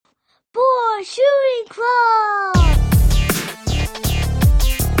Our shooting club!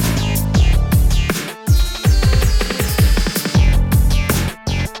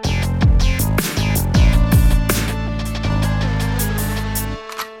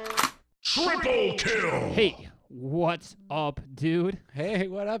 Triple kill! Hey, what's up, dude? Hey,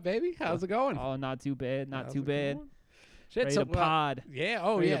 what up, baby? How's it going? Oh, not too bad, not How's too it bad. going? Shit, Ready so, to pod. Yeah,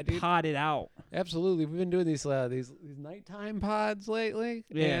 oh Ready yeah, to dude. pod it out. Absolutely. We've been doing these nighttime pods lately.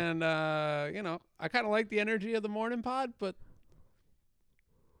 Yeah. And I kind of like the energy of the morning pod, but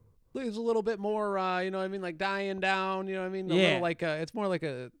there's a little bit more like dying down, you know what I mean? A Yeah. little like it's more like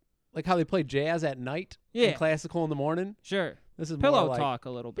how they play jazz at night Yeah. and classical in the morning. Sure. This is Pillow more like, talk a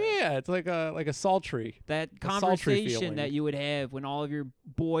little bit. Yeah, it's like a sultry. That a sultry conversation feeling. that you would have when all of your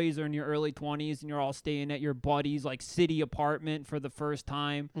boys are in your early 20s and you're all staying at your buddy's like city apartment for the first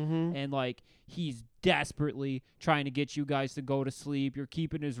time, Mm-hmm. and like he's desperately trying to get you guys to go to sleep. You're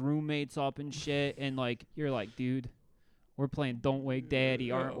keeping his roommates up and shit, and like you're like, dude, we're playing Don't Wake Daddy,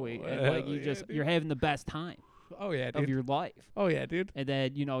 aren't we? And like you're having the best time Oh yeah, of dude. your life. Oh yeah, dude. And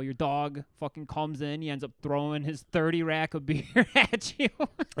then, your dog fucking comes in. He ends up throwing his 30 rack of beer at you.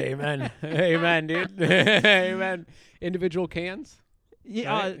 Amen. Amen, dude. Amen. Individual cans? Yeah,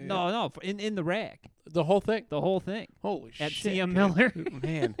 Right? no, in the rack. The whole thing? The whole thing. Holy At shit. CM dude. Miller.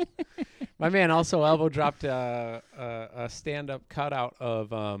 Man. My man also elbow dropped a stand-up cutout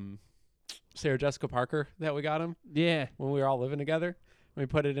of Sarah Jessica Parker that we got him Yeah. when we were all living together. We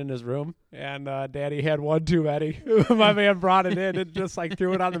put it in his room, and Daddy had one too many. My man brought it in and just like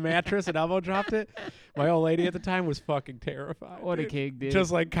threw it on the mattress and elbow dropped it. My old lady at the time was fucking terrified. What a dude. king, dude. Just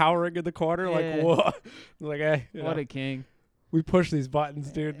like cowering in the corner, Yeah. like, whoa. Like, hey, What a king. we push these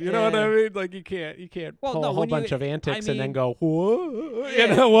buttons, dude. You know what I Yeah. mean? Like you can't Well, pull no, a whole when you- bunch of I antics and then mean- go, whoa.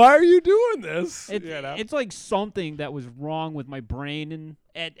 Yeah. Why are you doing this? It's like something that was wrong with my brain and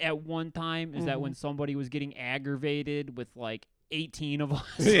at one time is that Mm-hmm. when somebody was getting aggravated with like 18 of us.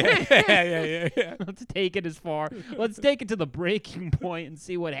 yeah. Let's take it as far. Let's take it to the breaking point and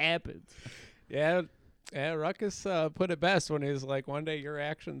see what happens. Yeah, Ruckus put it best when he was like, one day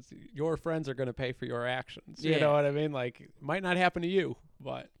your friends are going to pay for your actions. You Yeah. know what I mean? Like, it might not happen to you,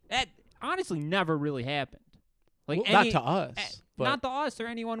 but That honestly never really happened. Like well, not any- to us. eh, But not to us or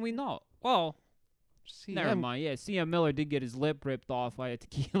anyone we know. Well, never mind. Yeah, CM Miller did get his lip ripped off by a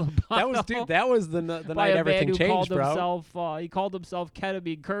tequila bottle. That was the by night a everything man who changed, called bro. himself. He called himself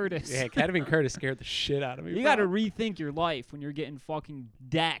Ketamine Curtis. Yeah, Ketamine Curtis scared the shit out of me. You got to rethink your life when you're getting fucking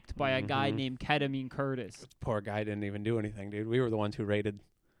decked by a guy Mhm. named Ketamine Curtis. Poor guy didn't even do anything, dude. We were the ones who raided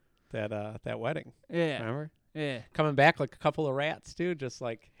that wedding. Yeah, Remember? yeah. Coming back like a couple of rats, dude. Just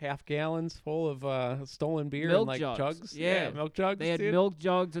like half gallons full of stolen beer Milk and like jugs. Yeah, Yeah. milk jugs. They had dude. milk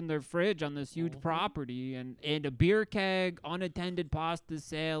jugs in their fridge on this huge Mhm. property, and a beer keg, unattended pasta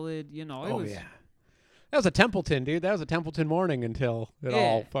salad. It Oh was. yeah. That was a Templeton, dude. That was a Templeton morning until it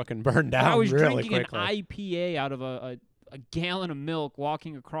all Yeah. fucking burned down I was really drinking quickly. an IPA out of a gallon of milk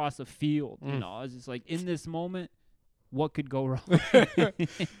walking across a field. Mm. I was just like, in this moment, what could go wrong?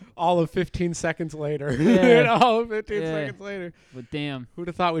 all of 15 seconds later. Yeah. all of 15 Yeah. seconds later. But damn, Who'd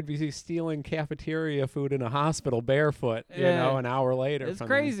have thought we'd be stealing cafeteria food in a hospital barefoot, Yeah. an hour later. it's from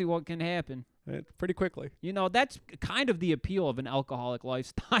crazy what can happen. pretty quickly. That's kind of the appeal of an alcoholic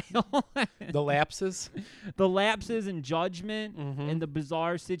lifestyle. The lapses. The lapses in judgment Mhm. and the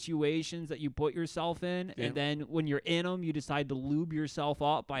bizarre situations that you put yourself in. Yeah. And then when you're in them, you decide to lube yourself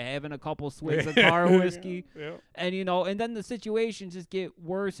up by having a couple swigs of car whiskey. Yeah. And, and then the situations just get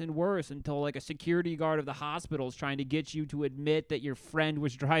worse and worse until, like, a security guard of the hospital is trying to get you to admit that your friend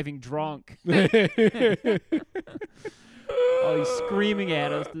was driving drunk. Oh, he's screaming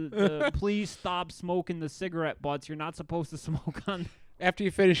at us. Please stop smoking the cigarette butts. You're not supposed to smoke on. After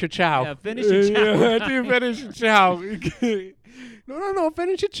you finish your chow. Yeah, finish your chow. After you finish your chow. No.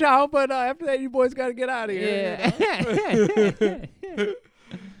 Finish your chow, but after that, you boys got to get out of here. Yeah.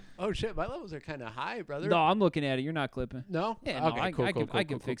 Oh, shit. My levels are kind of high, brother. No, I'm looking at it. You're not clipping. No? Yeah, no, okay, cool, I cool, can- cool, I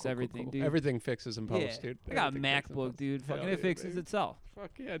can cool, fix cool, cool, everything, cool. dude. Everything fixes in post, Yeah. dude. I got a Everything fixes in MacBook, post. dude. Fucking Hell it yeah, fixes baby. itself.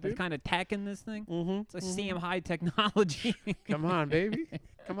 Fuck yeah, It's dude. kind of tech in this thing. Mm-hmm. It's like CM High technology. Come on, baby.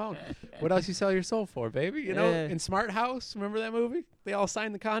 Come on. What else you sell your soul for, baby? You know, Yeah. in Smart House, remember that movie? They all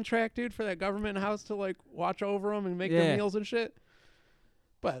signed the contract, dude, for that government house to, like, watch over them and make Yeah. their meals and shit.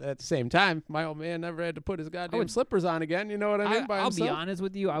 But at the same time, my old man never had to put his goddamn would- slippers on again. You know what I mean? By I'll be himself. honest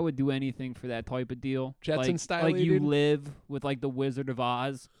with you. I would do anything for that type of deal. Jetson like, style, like you dude. live with like the Wizard of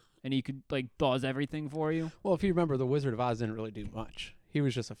Oz, and he could like does everything for you. Well, if you remember, the Wizard of Oz didn't really do much. He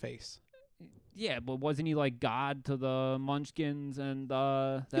was just a face. Yeah, but wasn't he like God to the Munchkins and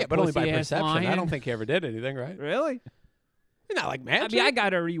that yeah, but only by pussy-ass perception. I lion? don't think he ever did anything, right? Really? Not like I magic. mean, I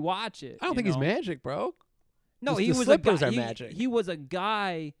gotta rewatch it. I don't think he's magic, bro. No, Just he the was slippers a are guy. magic. He was a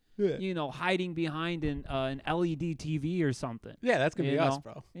guy, Yeah. hiding behind an LED TV or something. Yeah, that's gonna You be us, know?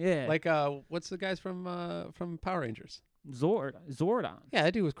 bro. Yeah, Like what's the guys from Power Rangers? Zordon. Yeah,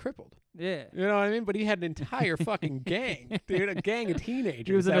 that dude was crippled. Yeah, You know what I mean? But he had an entire fucking gang, dude. A gang of teenagers.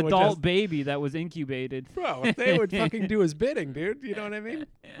 he was an that would adult just- baby that was incubated. bro. They would fucking do his bidding, dude. You know what I mean?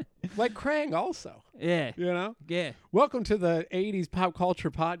 Like Krang, also. Yeah, You know. yeah. Welcome to the '80s pop culture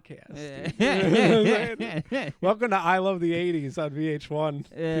podcast. Yeah. Welcome to I Love the '80s on VH1.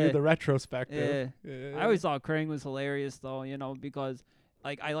 Yeah. The retrospective. I always thought Krang was hilarious, though, because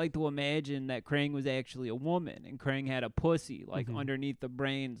I like to imagine that Krang was actually a woman, and Krang had a pussy underneath the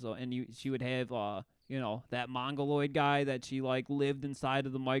brain, she would have that mongoloid guy that she lived inside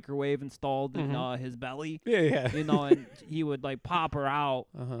of the microwave installed in his belly. Yeah. And he would pop her out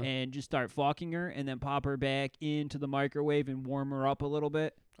Uh-huh. and just start fucking her, and then pop her back into the microwave and warm her up a little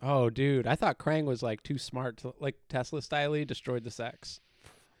bit. Oh, dude. I thought Krang was too smart to Tesla style destroyed the sex.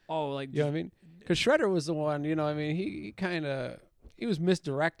 Oh, You know what I mean? Because Shredder was the one, he kind of, he was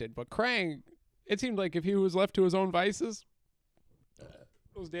misdirected. But Krang, it seemed like if he was left to his own vices,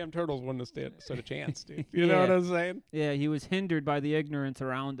 those damn turtles wouldn't have stood a chance, dude. You know Yeah. what I'm saying? yeah, he was hindered by the ignorance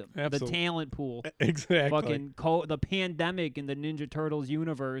around him, the Absolutely. talent pool. Exactly. Fucking the pandemic in the Ninja Turtles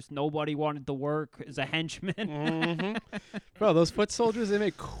universe. Nobody wanted to work as a henchman. Mm-hmm. Bro, those foot soldiers, they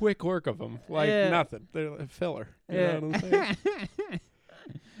make quick work of them. Yeah. Nothing. They're a filler. You Yeah. know what I'm saying?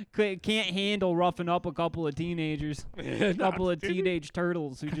 Can't handle roughing up a couple of teenagers, a couple of dude. teenage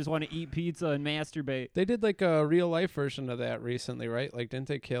turtles who just want to eat pizza and masturbate. They did a real life version of that recently, right? Didn't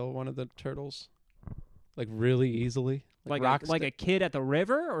they kill one of the turtles? Really easily? Like Rocksteady? a kid at the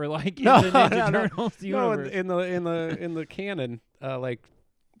river, or in No, the Ninja no, no. Turtles No, universe. in the canon,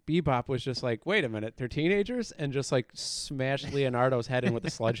 Bebop was just wait a minute, they're teenagers, and just smashed Leonardo's head in with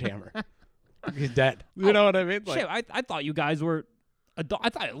a sledgehammer. He's dead. You know what I mean? Shit, I thought you guys were. I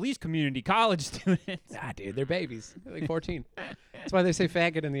thought at least community college students. Nah, dude, they're babies. They're 14. That's why they say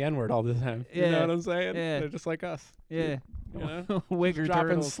faggot and the N-word all the time. You Yeah. know what I'm saying? Yeah. They're just like us. Yeah, You know? Wigger Dropping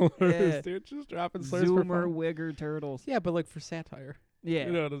turtles. slurs, Yeah. dude. Just dropping slurs for Zoomer fun. Wigger turtles. Yeah, but for satire. Yeah,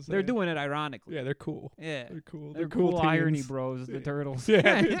 You know what I'm saying? they're doing it ironically. Yeah, they're cool. Yeah, They're cool. they're cool irony teens. bros, the turtles.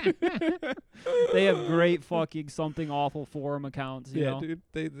 Yeah, dude. They have great fucking something awful forum accounts. You Yeah, know? dude.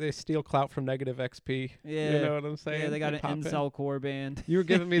 They steal clout from negative XP. Yeah. You know what I'm saying? Yeah, they got They an pop in. incel core band. You were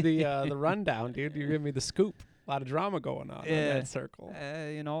giving me the rundown, dude. You were giving me the scoop. A lot of drama going on in Yeah. that circle.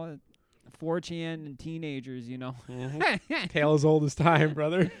 4chan and teenagers, Tale as old as time,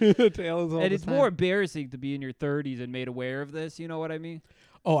 brother. Tale as old And as it's time. more embarrassing to be in your 30s and made aware of this. You know what I mean?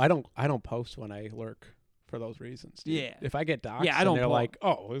 Oh, I don't post when I lurk for those reasons. Dude. Yeah. If I get doxxed, Yeah, I don't and they're po- like,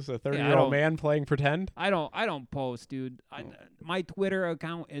 "Oh, this is a I 30-year-old don't- man playing pretend." I don't post, dude. My Twitter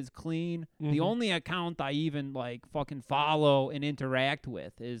account is clean. The Mhm. only account I even fucking follow and interact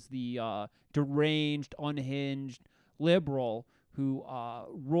with is the deranged, unhinged liberal who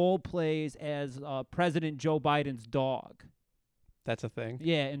role plays as President Joe Biden's dog. That's a thing.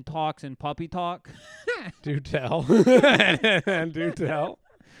 Yeah, and talks in puppy talk. Do tell. Do tell.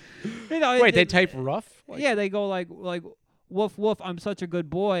 Wait, they type rough? Yeah, they go like woof woof. I'm such a good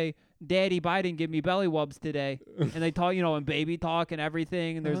boy. Daddy Biden give me belly wubs today, and they talk, and baby talk and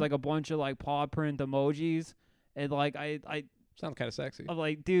everything. And there's Uh-huh. a bunch of paw print emojis, and I Sounds kind of sexy. I'm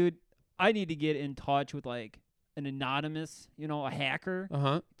like, dude, I need to get in touch with an anonymous, a hacker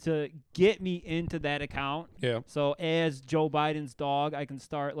Uh-huh. to get me into that account. Yeah. So as Joe Biden's dog, I can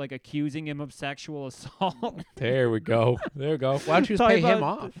start accusing him of sexual assault. There we go. There we go. Why don't you just pay Type him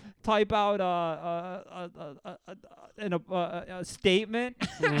out- off? Type out a statement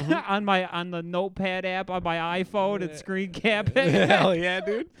on the Notepad app on my iPhone and screen cap it. Hell yeah,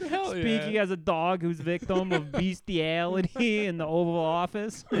 dude. Hell Speaking yeah. as a dog who's victim of bestiality in the Oval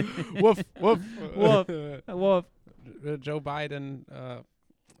Office. Woof, woof. Woof. Well, Joe Biden, I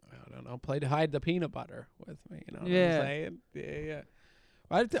don't know, played hide the peanut butter with me. You know what Yeah. I'm saying? Yeah.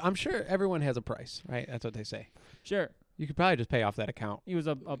 I'm sure everyone has a price, right? That's what they say. sure. You could probably just pay off that account. He was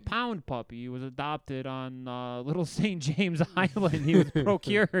a pound puppy. He was adopted on Little St. James Island. He was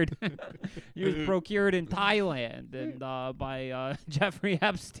procured. He was procured in Thailand and by Jeffrey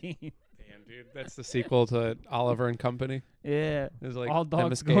Epstein. Damn, dude. That's the sequel to Oliver and Company. Yeah. It's like All them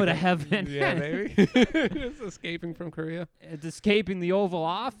dogs go to escaping. heaven. Yeah, maybe. It's escaping from Korea. It's escaping the Oval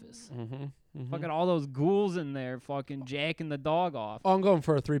Office. Mm-hmm. Fucking all those ghouls in there fucking jacking the dog off. Oh, I'm going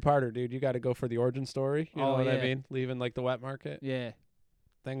for a 3-parter, dude. You got to go for the origin story. You know Oh, what I yeah. mean? Leaving the wet market, Yeah.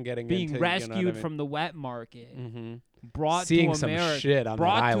 then getting Being into rescued from the wet market. Mm-hmm. Brought Seeing to some America. shit on that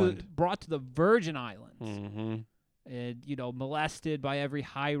brought island. brought to the Virgin Islands. Mm-hmm. and molested by every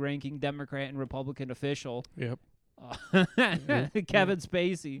high-ranking Democrat and Republican official. Yep. Kevin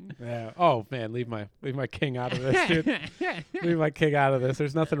Spacey. Yeah. Oh man, leave my king out of this, dude. Leave my king out of this.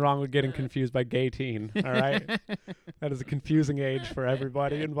 There's nothing wrong with getting confused by gay teen. All right. That is a confusing age for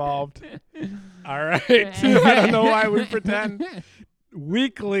everybody involved. All right. I don't know why we pretend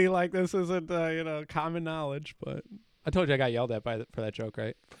weekly like this isn't common knowledge, but I told you I got yelled at for that joke,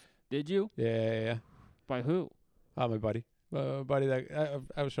 right? Did you? Yeah. By who? Oh, my buddy. Buddy that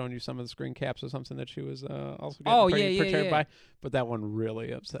I was showing you some of the screen caps or something that she was also Oh, getting yeah, perturbed yeah. by, but that one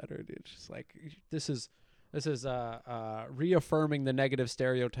really upset her, dude. She's like, this is reaffirming the negative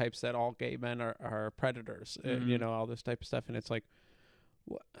stereotypes that all gay men are predators, all this type of stuff, and it's like,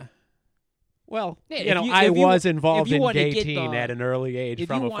 well, Yeah, I was involved you in wanna gay get teen at an early age if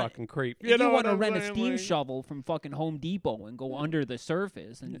from you a want- fucking creep. If you want to what rent I'm a saying? steam Like, shovel from fucking Home Depot and go under the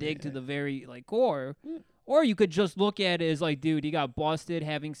surface and dig to the very core, or you could just look at it as like, dude, you got busted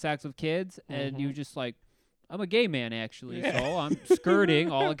having sex with kids, and you just like, I'm a gay man actually, so I'm skirting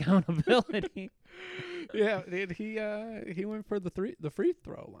all accountability. Yeah, dude, he went for the free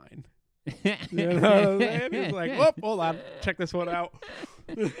throw line. You know what I'm saying? He's like, whoop, hold on, check this one out.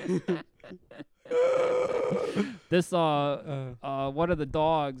 This one of the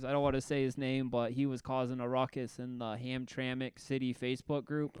dogs, I don't want to say his name, but he was causing a ruckus in the Hamtramck City Facebook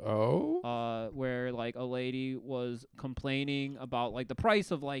group. Where like a lady was complaining about like the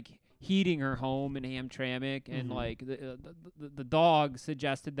price of like heating her home in Hamtramck, and like the dog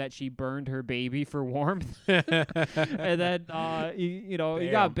suggested that she burned her baby for warmth, and then he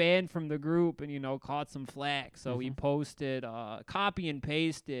got banned from the group and caught some flack. So he posted copy and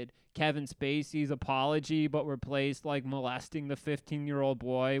pasted Kevin Spacey's apology, but replaced like molesting the 15-year-old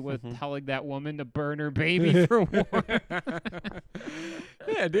boy with telling that woman to burn her baby for warmth.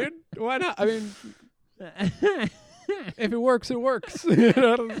 Yeah, dude, why not? I mean, if it works, it works. You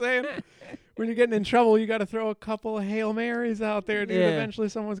know what I'm saying? When you're getting in trouble, you got to throw a couple of Hail Marys out there, dude. Yeah. Eventually,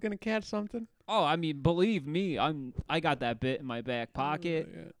 someone's gonna catch something. Oh, I mean, believe me, I got that bit in my back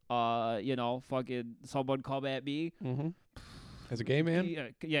pocket. Fucking someone come at me. As a gay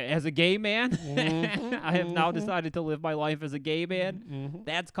man? Yeah, as a gay man. I have now decided to live my life as a gay man.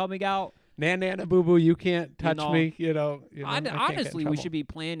 That's coming out. Nana boo boo, you can't touch me. I can't get in Honestly, we trouble. should be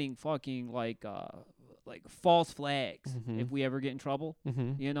planning fucking like false flags if we ever get in trouble.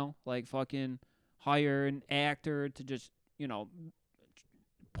 Like fucking hire an actor to just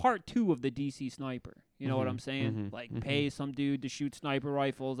part 2 of the DC Sniper. You know what I'm saying? Pay some dude to shoot sniper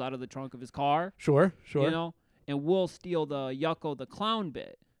rifles out of the trunk of his car. Sure. And we'll steal the Yucko the Clown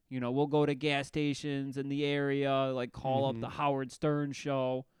bit. We'll go to gas stations in the area, like call up the Howard Stern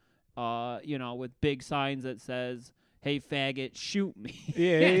show, with big signs that says, "Hey faggot, shoot me."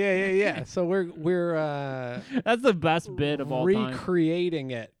 Yeah. So we're That's the best bit of all time. recreating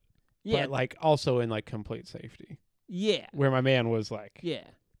it, Yeah, but like also in like complete safety. yeah, Where my man was like, yeah.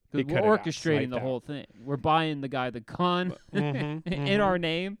 He 'Cause we're coulda got orchestrating sniped the out. whole thing. We're buying the guy the gun in our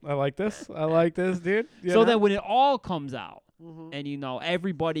name, I like this, dude. so that when it all comes out, and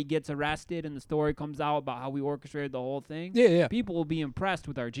everybody gets arrested, and the story comes out about how we orchestrated the whole thing, yeah. people will be impressed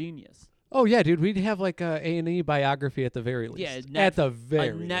with our genius. Oh yeah, dude. We'd have like a A&E biography at the very least. Yeah, at the a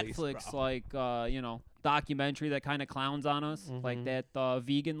very least, Netflix bro. documentary that kind of clowns on us, like that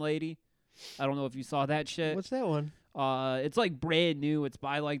vegan lady. I don't know if you saw that shit. What's that one? It's like brand new. It's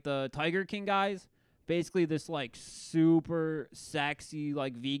by like the Tiger King guys. Basically, this like super sexy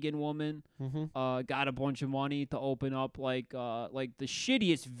like vegan woman got a bunch of money to open up like the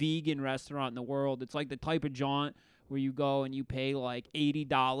shittiest vegan restaurant in the world. It's like the type of jaunt where you go and you pay like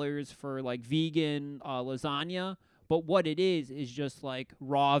 $80 for like vegan lasagna. But what it is just like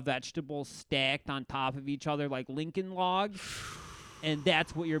raw vegetables stacked on top of each other like Lincoln logs. And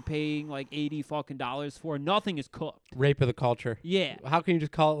that's what you're paying like $80 fucking for. Nothing is cooked. Rape of the culture. Yeah. How can you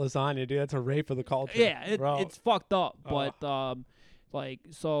just call it lasagna, dude? That's a rape of the culture. Yeah, bro. it's fucked up. But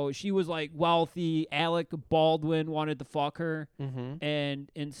so she was like wealthy. Alec Baldwin wanted to fuck her,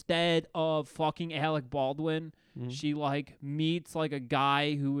 and instead of fucking Alec Baldwin, she like meets like a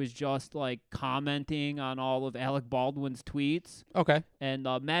guy who was just like commenting on all of Alec Baldwin's tweets, Okay. and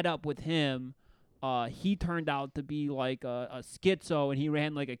met up with him. He turned out to be like a schizo, and he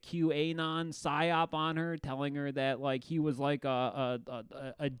ran like a QAnon psyop on her, telling her that like he was like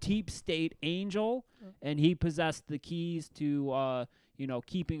a deep state angel, and he possessed the keys to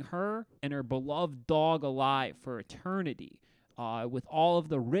keeping her and her beloved dog alive for eternity, with all of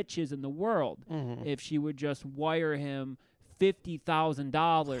the riches in the world, if she would just wire him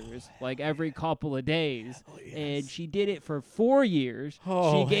 $50,000 like every couple of days. And she did it for 4 years.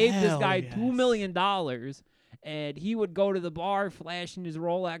 Oh, She gave this hell guy yes. $2 million, And he would go to the bar flashing his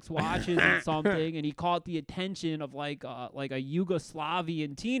Rolex watches and something, and he caught the attention of like a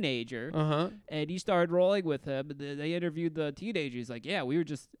Yugoslavian teenager, and he started rolling with him. And they interviewed the teenager. He's like, yeah, we would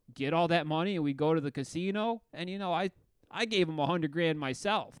just get all that money and we go to the casino, and I gave him $100,000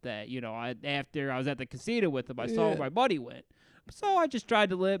 myself. That after I was at the casino with him, I saw where my buddy went. So I just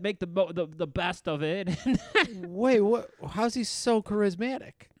tried to make the best of it. Wait, what? How's he so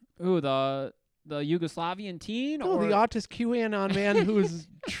charismatic? Ooh, the Yugoslavian teen? No, or the autist QAnon man who's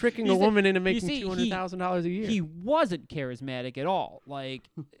tricking a woman into making $200,000 a year. He wasn't charismatic at all. Like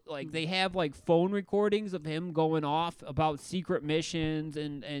they have like phone recordings of him going off about secret missions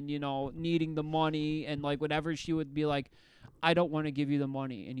and needing the money, and like whenever she would be like, I don't want to give you the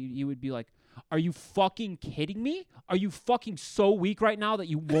money, and he would be like, are you fucking kidding me? Are you fucking so weak right now that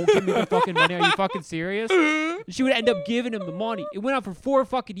you won't give me the fucking money? Are you fucking serious? She would end up giving him the money. It went on for 4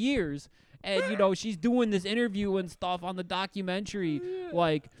 fucking years. And, she's doing this interview and stuff on the documentary,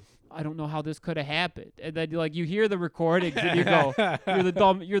 like, I don't know how this could have happened. And then, like, you hear the recordings and you go,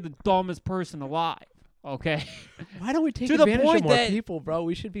 you're the dumbest person alive, okay? Why don't we take To the advantage point of more that- people, bro?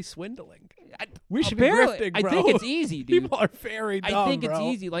 We should be swindling. We should Apparently, be grifting, bro. I think it's easy, dude. People are very dumb, I think bro. it's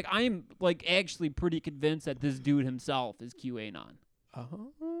easy. Like, I'm, like, actually pretty convinced that this dude himself is QAnon.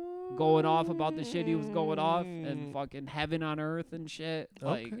 Going off about the shit he was going off and fucking heaven on earth and shit.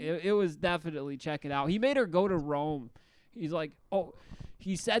 Like, it was definitely, check it out. He made her go to Rome. He's like,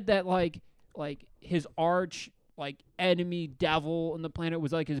 he said that like his arch like enemy devil on the planet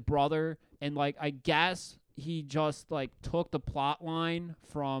was like his brother, and like I guess he just like took the plot line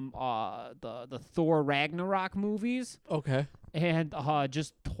from the Thor Ragnarok movies. Okay. And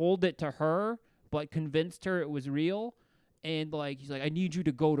just told it to her, but convinced her it was real. And like he's like, I need you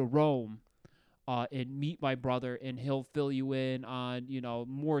to go to Rome and meet my brother, and he'll fill you in on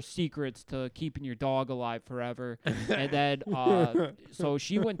more secrets to keeping your dog alive forever. And then so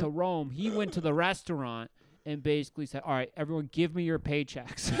she went to Rome. He went to the restaurant and basically said, all right, everyone, give me your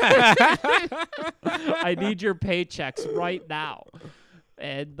paychecks. I need your paychecks right now.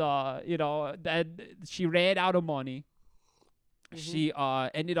 And then she ran out of money. She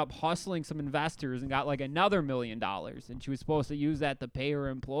ended up hustling some investors and got like another $1 million, and she was supposed to use that to pay her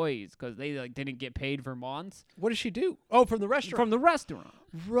employees because they like didn't get paid for months. What did she do? Oh, from the restaurant. From the restaurant.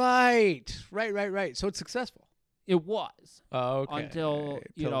 Right. So it's successful. It was. Oh, okay. Until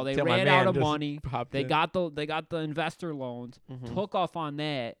they till my ran man out of just money. popped They in. got the investor loans, took off on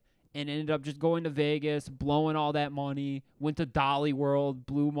that, and ended up just going to Vegas, blowing all that money. Went to Dolly World,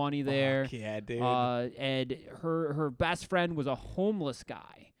 blew money there. Fuck yeah, dude. And her best friend was a homeless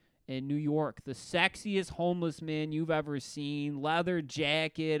guy in New York, the sexiest homeless man you've ever seen. Leather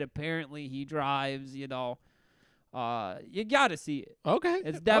jacket. Apparently he drives. You gotta see it. Okay.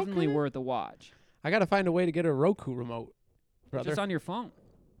 It's definitely okay. worth a watch. I got to find a way to get a Roku remote, brother. Just on your phone.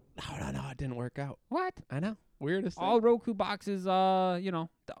 No, it didn't work out. What? I know. Weirdest thing. All Roku boxes, all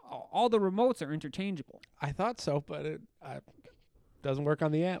the remotes are interchangeable. I thought so, but it doesn't work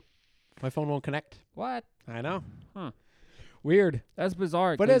on the app. My phone won't connect. What? I know. Huh. Weird. That's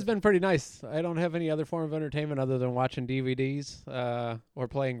bizarre. But it's been pretty nice. I don't have any other form of entertainment other than watching DVDs or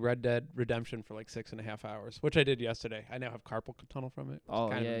playing Red Dead Redemption for like 6.5 hours, which I did yesterday. I now have carpal tunnel from it. It's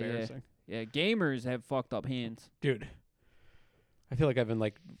kind of embarrassing. Yeah, gamers have fucked up hands. Dude, I feel like I've been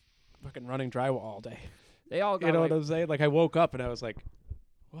like fucking running drywall all day. They all got You know what I'm saying? Like I woke up and I was like,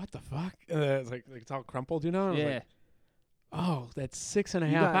 what the fuck? It's like it's all crumpled, And I was like, oh, that's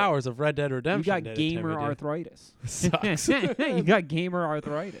 6.5 hours of Red Dead Redemption. You got gamer arthritis. Sucks. You got gamer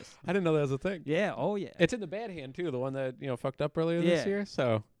arthritis. I didn't know that was a thing. Yeah. Oh yeah. It's in the bad hand too, the one that fucked up earlier this year.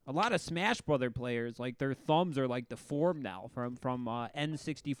 So a lot of Smash Brother players, like their thumbs are like deformed now from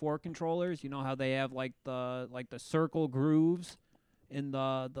N64 controllers. You know how they have like the circle grooves in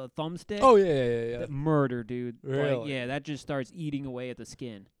the thumbstick? Oh yeah. Murder, dude. Really? Like, yeah, that just starts eating away at the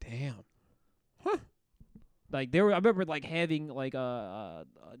skin. Damn. Like I remember like having like an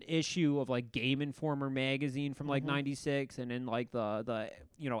issue of like Game Informer magazine from like '96, and in like the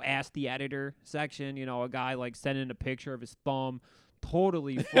Ask the Editor section, a guy like sending a picture of his thumb,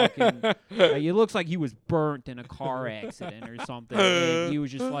 totally fucking. It looks like he was burnt in a car accident or something. And he was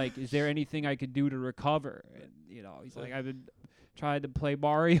just like, "Is there anything I could do to recover?" And he's like, "I've been trying to play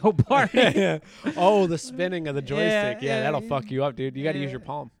Mario Party." Oh, the spinning of the joystick. Yeah, that'll yeah. fuck you up, dude. You got to use your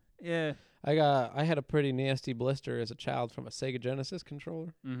palm. Yeah. I had a pretty nasty blister as a child from a Sega Genesis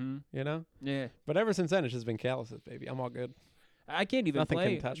controller, Mm-hmm. you know? Yeah. But ever since then, it's just been calluses, baby. I'm all good. I can't even Nothing can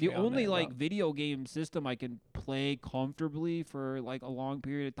play. touch The me on only that, like bro. video game system I can play comfortably for like a long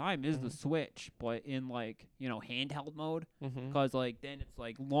period of time is the Switch, but in like handheld mode, Mm-hmm. cause like then it's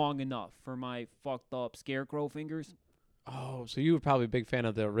like long enough for my fucked up scarecrow fingers. Oh, so you were probably a big fan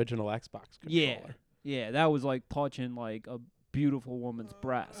of the original Xbox controller. Yeah, that was like touching like a beautiful woman's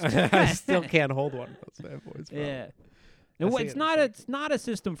breast. I still can't hold one of those bad boys. Bro. Yeah. I No, see it's it, not. I It's not a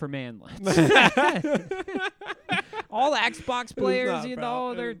system for manlets. All the Xbox players, not, you bro.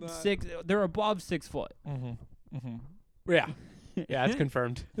 know, It they're is not. 6. They're above 6 foot. Mm-hmm. Mm-hmm. Yeah. Yeah, it's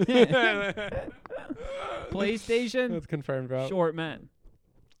confirmed. PlayStation, That's confirmed, bro. short men,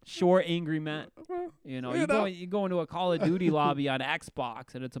 short angry men. You know, you go into a Call of Duty lobby on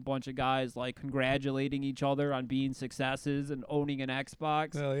Xbox, and it's a bunch of guys like congratulating each other on being successes and owning an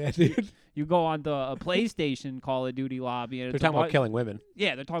Xbox. Hell yeah, dude. You go on a PlayStation Call of Duty lobby, and They're it's talking a about bu- killing women.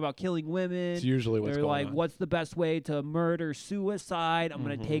 Yeah, they're talking about killing women. It's usually what's They're going like, on. what's the best way to murder suicide? I'm Mhm.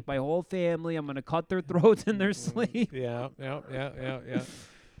 gonna take my whole family. I'm gonna cut their throats in their sleep. Yeah.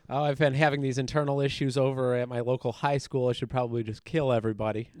 Oh, I've been having these internal issues over at my local high school. I should probably just kill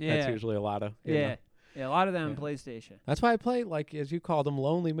everybody. Yeah. That's usually a lot of. you know. Yeah, a lot of them in Yeah. PlayStation. That's why I play, like, as you call them,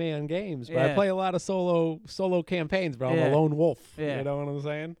 lonely man games. But I Yeah. play a lot of solo campaigns, bro. I'm Yeah. a lone wolf. Yeah. You know what I'm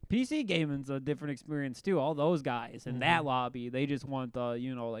saying? PC gaming's a different experience too. All those guys in Mm-hmm. that lobby, they just want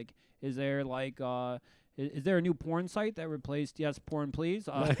like, is there like is there a new porn site that replaced Yes Porn Please?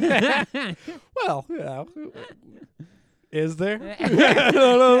 Well, yeah. Is there? You know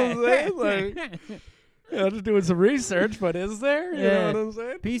what I'm saying? Like, just doing some research, but is there? You Yeah. know what I'm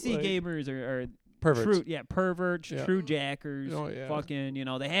saying? PC Like, gamers are perverts. perverts, Yeah. true jackers. Oh, yeah. Fucking,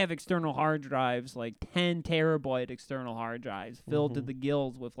 they have external hard drives, like 10 terabyte external hard drives filled to Mhm. the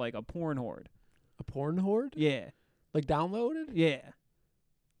gills with like a porn horde. A porn horde? Yeah, Like downloaded? yeah.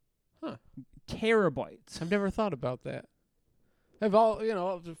 Huh. Terabytes. I've never thought about that. I've all,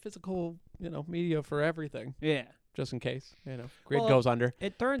 the physical, media for everything, Yeah. just in case, grid Well, goes under.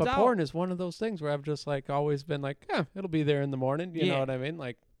 It turns But out. porn is one of those things where I've just like always been like, it'll be there in the morning. You Yeah. know what I mean?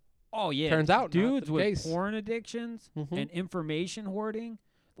 Like, Oh yeah, Turns out not dudes the with case. porn addictions Mhm. and information hoarding,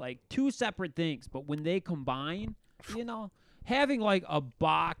 like two separate things, but when they combine, having like a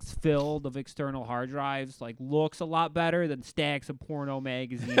box filled of external hard drives like looks a lot better than stacks of porno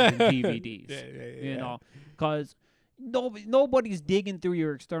magazines and DVDs. You know, because nobody's digging through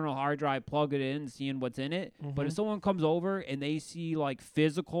your external hard drive, plug it in, seeing what's in it. But if Mhm. someone comes over and they see like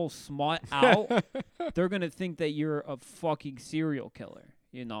physical smut out, they're gonna think that you're a fucking serial killer.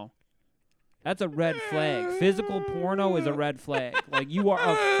 That's a red flag. Physical porno is a red flag. Like, you are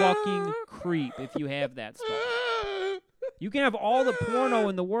a fucking creep if you have that stuff. You can have all the porno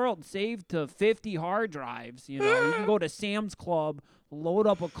in the world saved to 50 hard drives. You can go to Sam's Club, load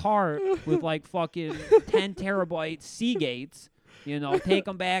up a cart with like fucking 10 terabyte Seagates. Take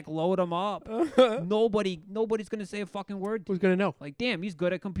them back, load them up. Nobody's gonna say a fucking word. Who's gonna know? Like, damn, he's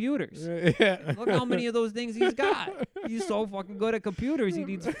good at computers. Yeah. Look how many of those things he's got. He's so fucking good at computers. He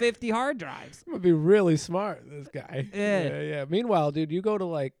needs 50 hard drives. Would be really smart, this guy. Yeah. Yeah. Meanwhile, dude, you go to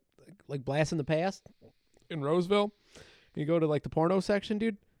like Blast in the Past in Roseville. You go to like the porno section,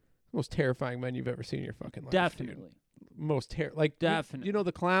 dude. Most terrifying men you've ever seen in your fucking life. Definitely. Dude. Most like Definitely. You know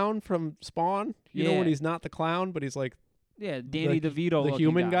the clown from Spawn? You know Yeah. when he's not the clown, but he's like Yeah, Danny DeVito. the looking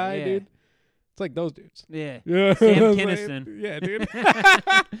human guy, yeah. dude. It's like those dudes. Yeah. Yeah. Sam you know what I'm Kinison. saying? Yeah, dude.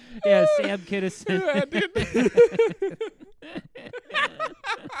 Yeah, Sam Kinison. Yeah, dude.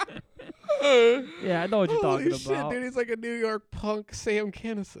 Yeah, I know what you're Holy talking shit, about. dude. He's like a New York punk Sam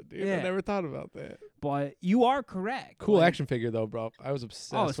Kinison, dude. Yeah. I never thought about that. But you are correct. Cool Like, action figure, though, bro. I was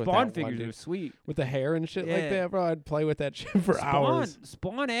obsessed Oh, with that Spawn one, figures dude. are sweet. With the hair and shit like Yeah. that, bro. I'd play with that shit for hours.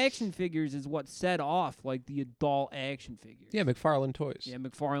 Spawn action figures is what set off like the adult action figures. Yeah, McFarlane toys. Yeah,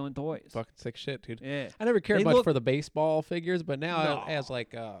 McFarlane toys. Fucking sick shit, dude. Yeah. I never cared They much look- for the baseball figures, but now No. as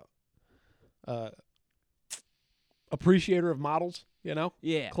like appreciator of models,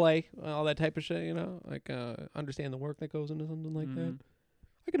 Yeah. clay, all that type of shit, like understand the work that goes into something like that. Mhm.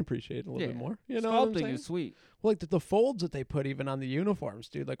 I can appreciate it a little bit Yeah. more. You know what I'm Sculpting saying? is sweet. Well, like the folds that they put even on the uniforms,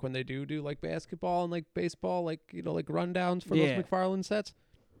 dude. Like when they do like basketball and like baseball, like like rundowns for Yeah. those McFarlane sets.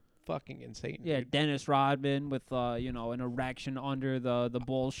 Fucking insane. Yeah, dude. Dennis Rodman with an erection under the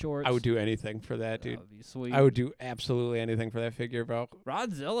bull shorts. I would do anything for that, That dude. would be sweet. I would do absolutely anything for that figure, bro.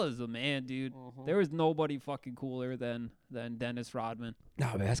 Rodzilla's the man, dude. There was nobody fucking cooler than Dennis Rodman.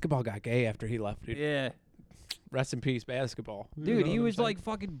 No, basketball got gay after he left, dude. Yeah. Rest in peace, basketball. You Dude, know he what I'm was saying? like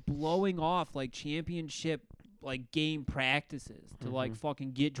fucking blowing off like championship like game practices to like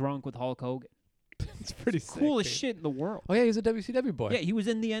fucking get drunk with Hulk Hogan. It's pretty sick. Coolest dude. shit in the world. Oh yeah, he's a WCW boy. Yeah, he was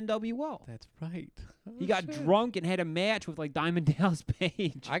in the NWO. That's right. He Oh, got shit. drunk and had a match with like Diamond Dallas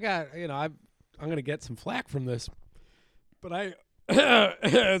Page. I got, I'm gonna get some flack from this, but I,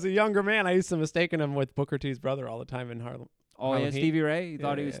 as a younger man, I used to mistake him with Booker T's brother all the time in Harlem. Oh Harlem yeah, Heat. Stevie Ray. You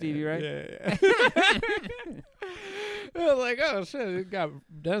thought he was Stevie Ray? Yeah. I was like, oh shit,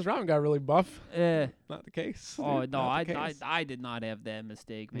 Dennis Rodman got really buff. Yeah. Not the case. Oh dude, no, not the I case. did not have that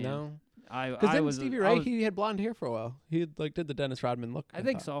mistake, man. No, I because then was Stevie I Ray, was- he had blonde hair for a while. He had, did the Dennis Rodman look. I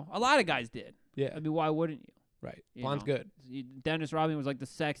think thought. so. A lot of guys did. Yeah, I mean, why wouldn't you? right. You Blonde's know. good. Dennis Rodman was like the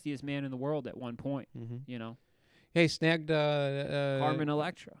sexiest man in the world at one point. Mm-hmm. You know, Hey, snagged Carmen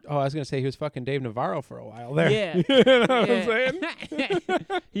Electra. Oh, I was gonna say he was fucking Dave Navarro for a while there. Yeah. you know what I'm Yeah. saying?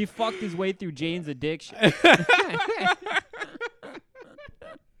 He fucked his way through Jane's Addiction.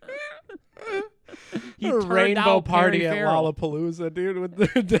 He A turned rainbow out party Perry at Farrell. Lollapalooza, dude,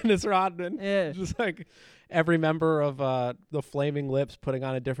 with Dennis Rodman. Yeah. Just like every member of the Flaming Lips putting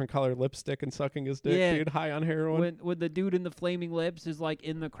on a different colored lipstick and sucking his dick, Yeah. dude, high on heroin. When the dude in the Flaming Lips is like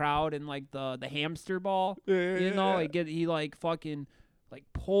in the crowd and like the hamster ball, Yeah, you know, yeah. he like fucking like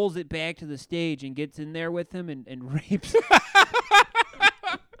pulls it back to the stage and gets in there with him and rapes.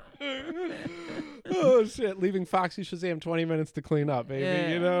 Oh shit! Leaving Foxy Shazam 20 minutes to clean up, baby. Yeah.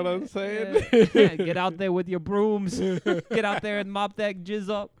 You know what I'm saying? Yeah. Get out there with your brooms. Get out there and mop that jizz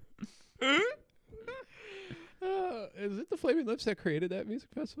up. Is it the Flaming Lips that created that music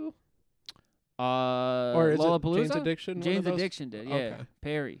festival? Or is it Lollapalooza? Jane's Addiction? one of Jane's those? Addiction did, yeah. Okay.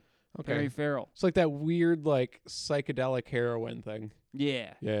 Perry Okay. Farrell. It's like that weird, like psychedelic heroin thing.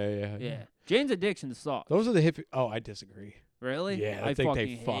 Yeah. Yeah. Jane's Addiction sucks. Those are the hippie. Oh, I disagree. Really? Yeah, I think fucking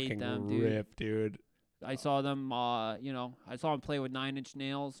they hate fucking them, dude. rip, dude. I saw them, I saw them play with Nine Inch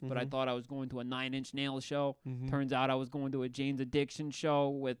Nails, but I Mhm. thought I was going to a Nine Inch Nails show. Mhm. Turns out I was going to a Jane's Addiction show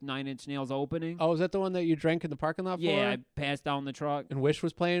with Nine Inch Nails opening. Oh, is that the one that you drank in the parking lot yeah, I for? passed down the truck. And Wish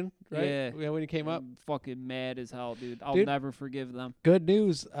was playing, right? Yeah. when you came up. I'm fucking mad as hell, dude. I'll Dude. never forgive them. Good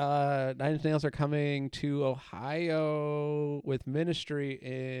news. Nine Inch Nails are coming to Ohio with Ministry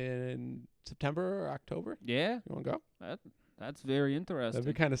in September or October. Yeah, You want to go? that's very interesting.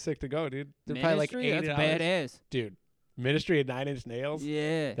 That'd be kind of sick to go, dude. They're probably like Ministry? $80. That's badass. Dude, Ministry and Nine Inch Nails.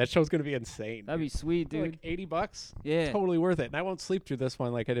 Yeah, That show's gonna be insane. that'd be sweet, For dude. like $80. Yeah, Totally worth it. And I won't sleep through this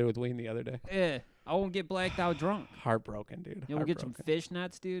one like I did with Ween the other day. yeah. I won't get blacked out drunk. Heartbroken, dude. You know, we'll get some Heartbroken.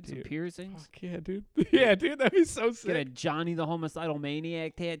 fishnets, dude. Some Dude. piercings. Fuck yeah, dude. Yeah, dude, that'd be so Get a sick. Johnny the Homicidal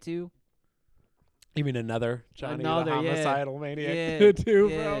Maniac tattoo. You mean another Johnny Another, the yeah. homicidal maniac Yeah, too,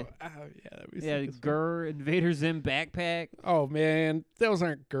 yeah. bro? Oh, yeah, that'd be Yeah, sick as fuck. Gurr, Invader Zim backpack. Oh man, those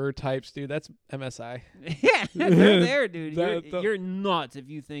aren't GER types, dude. That's MSI. Yeah, they're there, dude. That- You're nuts if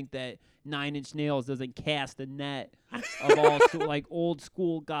you think that Nine Inch Nails doesn't cast a net of all like old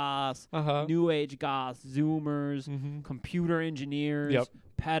school goths, Uh-huh. new age goths, Zoomers, Mm-hmm. computer engineers, Yep.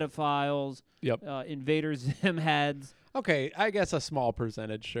 pedophiles, Yep. Invader Zim heads. Okay, I guess a small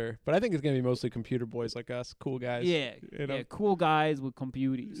percentage, sure, but I think it's gonna be mostly computer boys like us, cool guys. Yeah, you know? yeah, cool guys with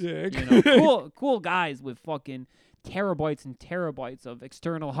computers. Yeah. You know, cool guys with fucking terabytes and terabytes of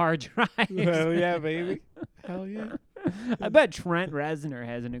external hard drives. Hell yeah, baby. Hell yeah. I bet Trent Reznor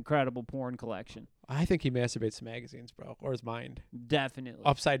has an incredible porn collection. I think he masturbates to magazines, bro, or his mind Definitely.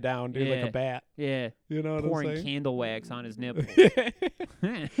 upside down, dude, like Yeah. a bat. Yeah. You know what Pouring I'm saying? candle wax on his nipple.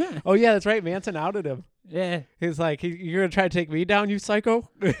 Oh yeah, that's right. Manson outed him. Yeah. He's like, "You're gonna try to take me down, you psycho."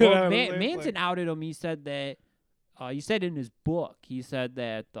 You know Well, what I'm saying? Manson outed him. He said that, he said in his book, he said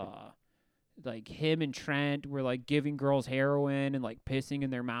that, like, him and Trent were, like, giving girls heroin and, like, pissing in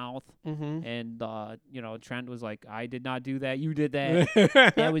their mouth. Mhm. And, Trent was like, I did not do that. You did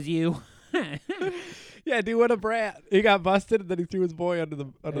that. That was you. Yeah, dude, what a brat. He got busted, and then he threw his boy under the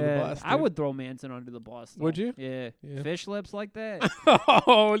bus. I dude. would throw Manson under the bus. Would though. you? Yeah. Yeah. Fish lips like that.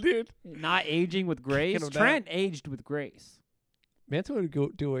 Oh, dude. Not aging with grace. him down. Trent aged with grace. Manson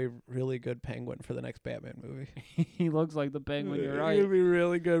would do a really good penguin for the next Batman movie. He looks like the penguin. You're right. He'd be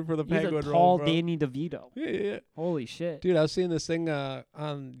really good for the He's penguin a role, tall bro. Danny DeVito. Yeah. Holy shit. Dude, I was seeing this thing on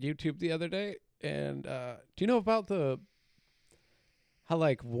YouTube the other day, and do you know about how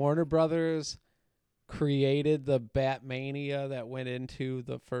like Warner Brothers created the Batmania that went into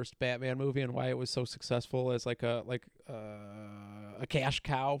the first Batman movie and why it was so successful as like a cash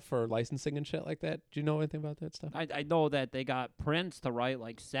cow for licensing and shit like that? Do you know anything about that stuff? I know that they got Prince to write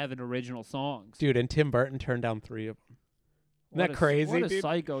like 7 original songs. Dude, and Tim Burton turned down 3 of them. What that a- crazy, What a dude?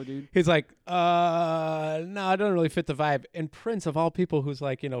 psycho, dude. He's like, no, it doesn't really fit the vibe. And Prince, of all people, who's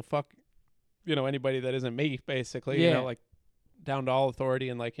like, fuck, anybody that isn't me, basically. Yeah. Like, down to all authority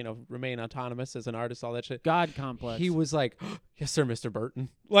and like remain autonomous as an artist, all that shit. God complex. He was like, "Yes, sir, Mr. Burton."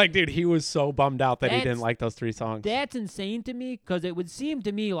 Like, dude, he was so bummed out that he didn't like those 3 songs. That's insane to me because it would seem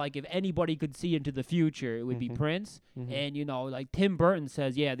to me like if anybody could see into the future, it would be Prince. And, like Tim Burton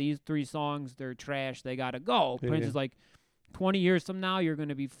says, yeah, these 3 songs, they're trash. They got to go. Prince is like, 20 years from now, you're going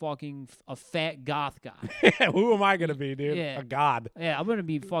to be fucking a fat goth guy. Who am I going to be, dude? Yeah. A god. Yeah, I'm going to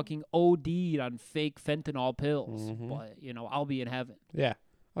be fucking OD'd on fake fentanyl pills. But, I'll be in heaven. Yeah.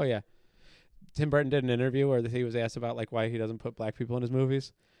 Oh, yeah. Tim Burton did an interview where he was asked about like why he doesn't put black people in his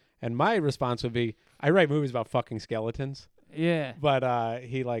movies. And my response would be, I write movies about fucking skeletons. Yeah. But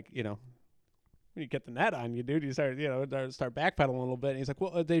he like, when you get the net on you, dude, you start, start backpedaling a little bit. And he's like,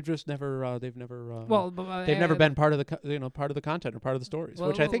 well, they've just never, they've never been part of the, part of the content or part of the stories,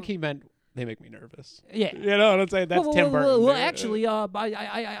 which I think he meant they make me nervous. Yeah. You know what I'm saying? That's Tim Burton. Well, actually,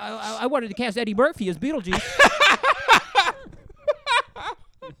 I wanted to cast Eddie Murphy as Beetlejuice.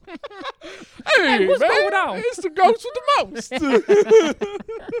 Hey, what's man, going on? It's the ghost with the most.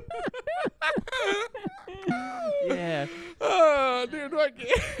 Yeah. Oh, dude, I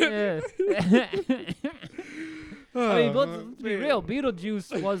can't. Yeah. I mean, let's be real.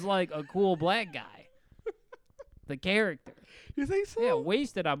 Beetlejuice was like a cool black guy. The character. You think so? Yeah,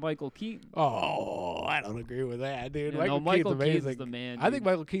 wasted on Michael Keaton. Oh, I don't agree with that, dude. Yeah, Michael Keaton's Keaton's amazing. the man. I think dude.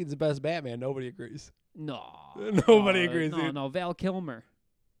 Michael Keaton's the best Batman. Nobody agrees. No. Nobody agrees, No, dude. no, Val Kilmer.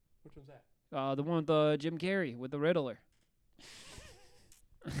 Which one's that? The one with Jim Carrey with the Riddler.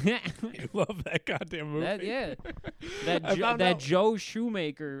 You love that goddamn movie. That Joe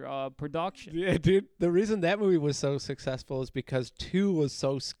Shoemaker production. Yeah, dude. The reason that movie was so successful is because 2 was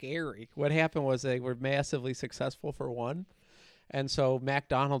so scary. What happened was they were massively successful for 1. And so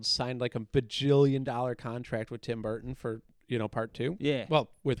McDonald's signed like a bajillion-dollar contract with Tim Burton for, part 2. Yeah. Well,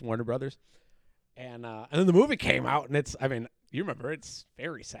 with Warner Brothers. And then the movie came out, and you remember, it's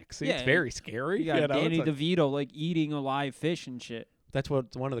very sexy. Yeah, it's very scary. You got Danny it's like, DeVito like eating a live fish and shit. that's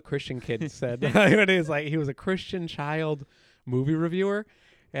what one of the Christian kids said. It is like he was a Christian child movie reviewer,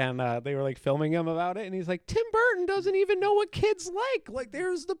 and they were like filming him about it, and he's like, Tim Burton doesn't even know what kids like. Like,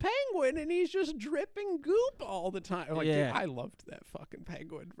 there's the penguin, and he's just dripping goop all the time. I'm like, Yeah. dude, I loved that fucking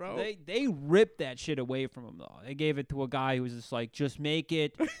penguin, bro. They ripped that shit away from him though. They gave it to a guy who was just like, just make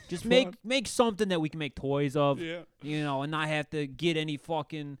it, just make something that we can make toys of. Yeah. And not have to get any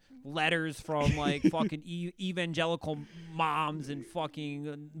fucking letters from like fucking evangelical moms and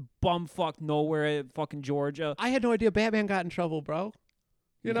fucking bumfuck nowhere at fucking Georgia. I had no idea Batman got in trouble, bro.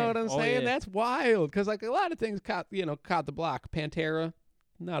 You know Yeah. what I'm Oh, saying? yeah. That's wild. Because like a lot of things caught the block. Pantera,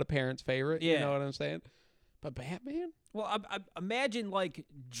 not a parent's favorite. You Yeah. know what I'm saying? But Batman? Well, I imagine like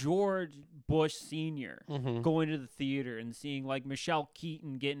George Bush Sr. going to the theater and seeing like Michelle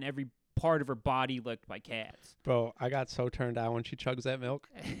Keaton getting every part of her body licked by cats. Bro, I got so turned on when she chugs that milk.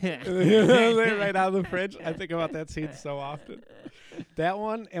 Right out of the fridge. I think about that scene so often. That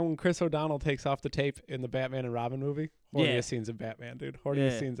one, and when Chris O'Donnell takes off the tape in the Batman and Robin movie. Horniest Yeah. scenes in Batman, dude.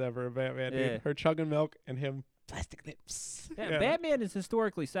 Horniest Yeah. scenes ever in Batman, Yeah. dude. Her chugging milk and him plastic lips. Yeah, Batman is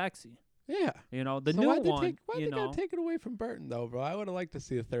historically sexy. Yeah. The So new why'd one. they gotta take it away from Burton though, bro? I would have liked to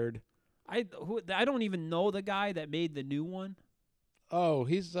see a third. I don't even know the guy that made the new one. Oh,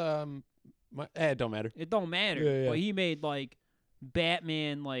 he's it don't matter. It don't matter. Yeah, yeah. But he made like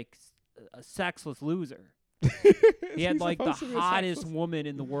Batman like a sexless loser. He had He's like the supposed to be a hottest sexless- woman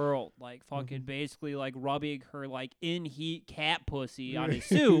in the world, like fucking basically like rubbing her like in heat cat pussy on his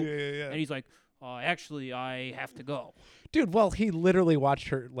suit, yeah. and he's like, actually, I have to go. Dude, well, he literally watched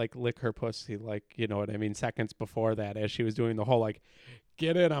her like lick her pussy, like, you know what I mean, seconds before that, as she was doing the whole like,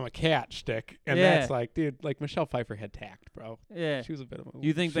 get in, I'm a cat shtick. And Yeah. that's like, dude, like Michelle Pfeiffer had tact, bro. Yeah. She was a bit of a.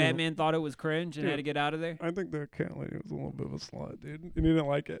 You think she was a- Batman thought it was cringe and had to get out of there? I think that cat lady was a little bit of a slut, dude. And he didn't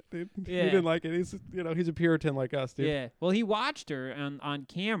like it, dude. Yeah. He didn't like it. He's, he's a Puritan like us, dude. Yeah. Well, he watched her on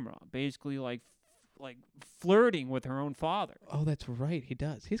camera, basically like flirting with her own father. Oh, that's right. He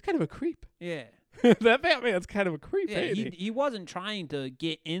does. He's kind of a creep. Yeah. That Batman's kind of a creep, Yeah, ain't he wasn't trying to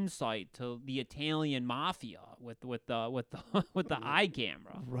get insight to the Italian mafia with the eye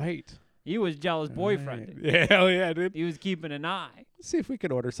camera. Right. He was jealous boyfriend. Right. Yeah, hell yeah, dude. He was keeping an eye. Let's see if we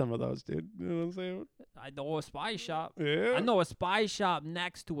could order some of those, dude. You know what I'm saying? I know a spy shop. Yeah. I know a spy shop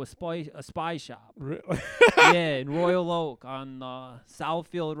next to a spy shop. Really? Yeah, in Royal Oak on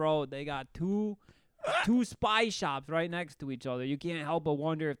Southfield Road. They got two spy shops right next to each other. You can't help but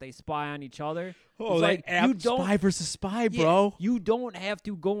wonder if they spy on each other. Oh, It's like you don't spy versus spy, Yeah, bro. you don't have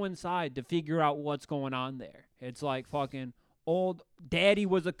to go inside to figure out what's going on there. It's like fucking old daddy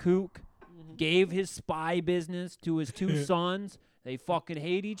was a kook, gave his spy business to his two sons, They fucking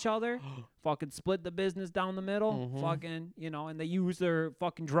hate each other. Fucking split the business down the middle. Fucking, and they use their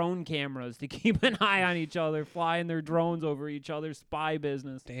fucking drone cameras to keep an eye on each other, flying their drones over each other's spy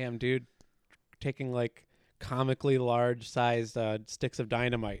business. Damn, dude. Taking like comically large sized sticks of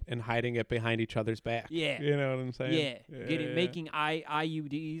dynamite and hiding it behind each other's back. Yeah. You know what I'm saying? Yeah. Making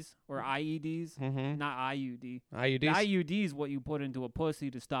IUDs or IEDs, not IUD. IUDs? The IUD is what you put into a pussy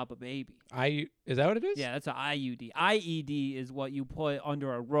to stop a baby. Is that what it is? Yeah, that's an IUD. IED is what you put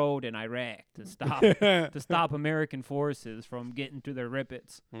under a road in Iraq to stop American forces from getting to their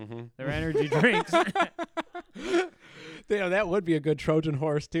rippets, their energy drinks. Damn, that would be a good Trojan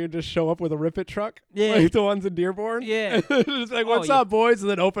horse, dude. Just show up with a Rip-It truck. Yeah. Like the ones in Dearborn. Yeah. Just like, what's up, boys? And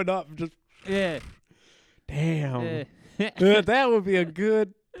then open up. Just Yeah. Damn. Yeah. That would be a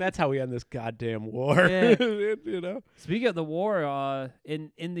good... That's how we end this goddamn war. Yeah. You know? Speaking of the war,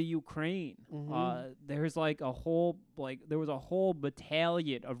 in the Ukraine, there's like a whole there was a whole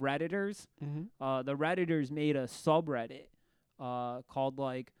battalion of Redditors. The Redditors made a subreddit called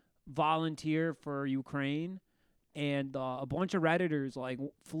like Volunteer for Ukraine, and a bunch of Redditors like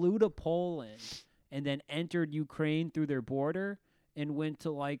flew to Poland and then entered Ukraine through their border and went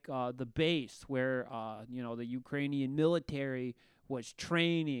to like the base where the Ukrainian military was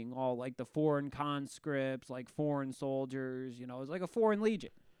training all like the foreign conscripts, like foreign soldiers. It was like a foreign legion.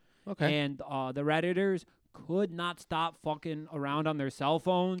 Okay. And the Redditors could not stop fucking around on their cell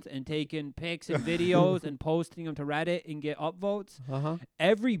phones and taking pics and videos and posting them to Reddit and get upvotes.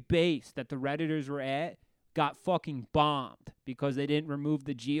 Every base that the Redditors were at got fucking bombed because they didn't remove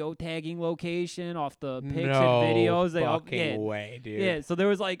the geotagging location off the pics and videos. No fucking way, dude. Yeah, so there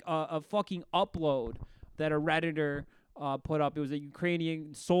was like a fucking upload that a Redditor put up. It was a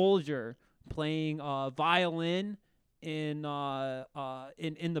Ukrainian soldier playing violin in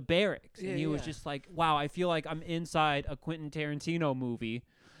the barracks, and he was just like, wow, I feel like I'm inside a Quentin Tarantino movie.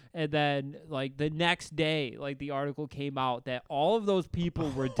 And then like the next day, like the article came out that all of those people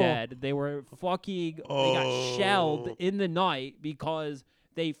were dead. They were fucking they got shelled in the night because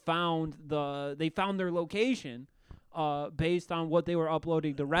they found their location based on what they were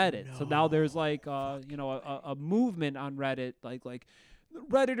uploading to Reddit. So now there's like a movement on Reddit like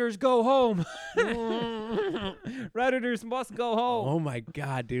Redditors go home. Redditors must go home. Oh my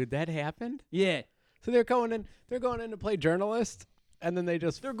god, dude, that happened? Yeah. So they're going in to play journalist, and then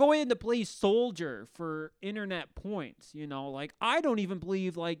they're going in to play soldier for internet points. Like I don't even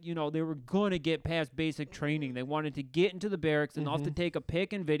believe they were going to get past basic training. They wanted to get into the barracks enough to take a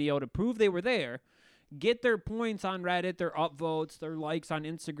pic and video to prove they were there, get their points on Reddit, their upvotes, their likes on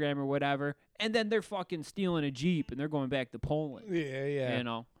Instagram or whatever, and then they're fucking stealing a Jeep and they're going back to Poland. Yeah.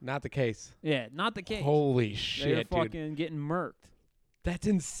 Not the case. Yeah, not the case. Holy shit, they're fucking getting murked. That's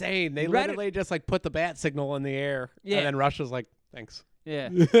insane. They literally just like put the bat signal in the air, and then Russia's like, thanks. Yeah.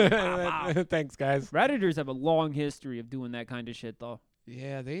 Wow. Thanks, guys. Redditors have a long history of doing that kind of shit, though.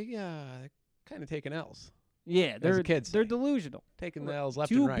 Yeah, they kind of taking L's. Yeah, the kids they're delusional. Taking the L's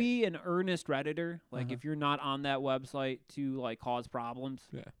left and right. To be an earnest Redditor, like if you're not on that website to like cause problems,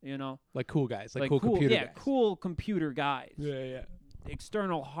 like cool guys, like cool computer guys. Cool computer guys. Yeah.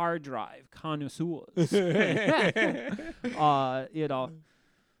 External hard drive connoisseurs. Fuck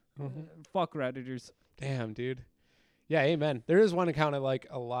Redditors. Damn, dude. Yeah, amen. There is one account I like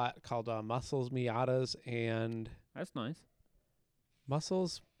a lot called Muscles, Miatas, and... That's nice.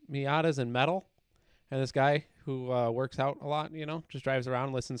 Muscles, Miatas, and Metal. And this guy who works out a lot, just drives around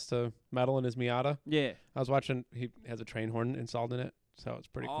and listens to metal in his Miata. Yeah. I was watching, he has a train horn installed in it, so it's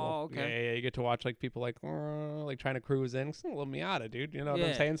pretty cool. Oh, okay. Yeah, you get to watch like people like trying to cruise in. It's a little Miata, dude. You know what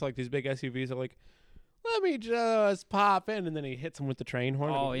I'm saying? So like these big SUVs are like, let me just pop in, and then he hits him with the train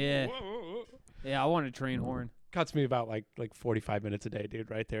horn. Oh, yeah. Yeah, I want a train horn. Cuts me about like 45 minutes a day, dude,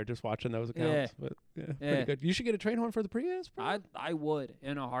 right there, just watching those accounts. Yeah. But pretty good. You should get a train horn for the Prius, bro. I would,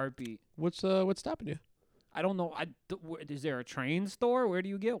 in a heartbeat. What's stopping you? I don't know. Is there a train store? Where do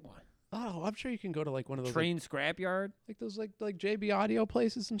you get one? Oh, I'm sure you can go to like one of those train scrapyard, like those like JB Audio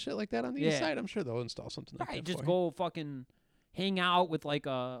places and shit like that on the east side. I'm sure they'll install something like that. Just go fucking hang out with like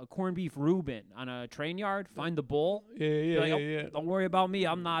a corned beef Reuben on a train yard. Find the bull. Yeah. Don't worry about me.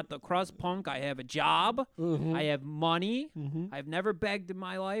 I'm not the crust punk. I have a job. I have money. I've never begged in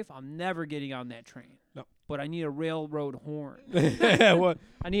my life. I'm never getting on that train. No. But I need a railroad horn. What?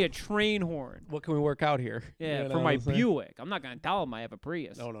 I need a train horn. What can we work out here? Yeah, for my Buick. I'm not going to tell him I have a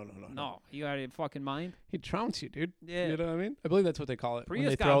Prius. No. No, you got it fucking mind? He'd trounce you, dude. Yeah. You know what I mean? I believe that's what they call it. Prius when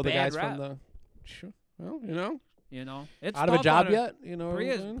they got throw a the bad guys rap. from the... Sure. Well, it's out of a tough job yet? You know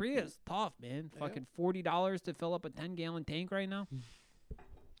Prius, tough, man. Yeah. Fucking $40 to fill up a 10-gallon tank right now.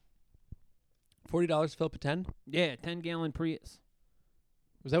 $40 to fill up a 10? Yeah, 10-gallon Prius.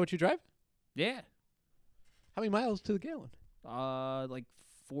 Was that what you drive? Yeah. How many miles to the gallon? Like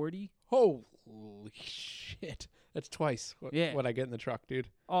 40. Holy shit. That's twice Yeah. what I get in the truck, dude.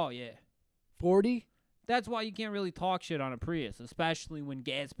 Oh yeah. 40? That's why you can't really talk shit on a Prius, especially when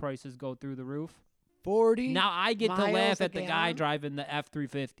gas prices go through the roof. 40? Now I get to miles laugh a at the guy gallon? driving the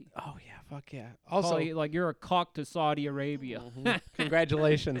F-350. Oh, yeah. Fuck yeah. Also, Also, like you're a cuck to Saudi Arabia.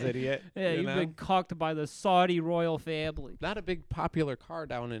 congratulations, idiot. Yeah, You you've know? been cucked by the Saudi royal family. Not a big popular car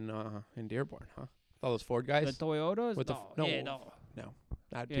down in Dearborn, huh? All those Ford guys? The Toyotas? With the no. no. Yeah, no. No.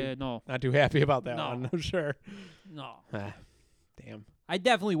 Not too, Yeah, no. not too happy about that No. one, I'm sure. No. Ah, damn. I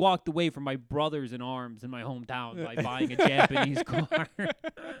definitely walked away from my brothers in arms in my hometown by buying a Japanese car.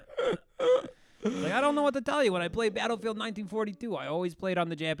 Like, I don't know what to tell you. When I played Battlefield 1942, I always played on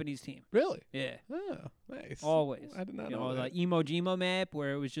the Japanese team. Really? Yeah, Oh, nice. always. I did not You know that. the Imojima map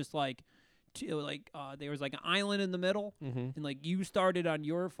where it was just like, there was like an island in the middle, Mm-hmm. and like you started on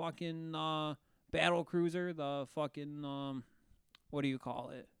your fucking battle cruiser, the fucking what do you call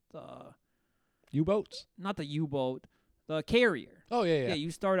it? The U-boats? not the U-boat, the carrier. Oh, yeah, Yeah, yeah.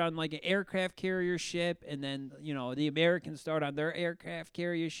 you start on like an aircraft carrier ship, and then the Americans start on their aircraft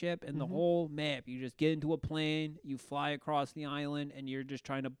carrier ship, and the Mhm. whole map. You just get into a plane, you fly across the island, and you're just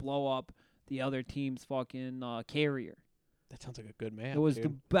trying to blow up the other team's fucking carrier. That sounds like a good map, It was the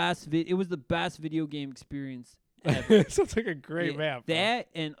dude. best. It was the best video game experience ever. It sounds like a great Yeah, map. bro. That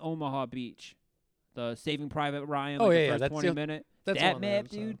and Omaha Beach, the Saving Private Ryan. Oh, like yeah, the yeah, first that's 20 the- minute. that's the That one that map, I've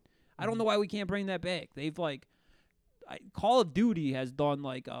dude. saw. I don't know why we can't bring that back. They've like, Call of Duty has done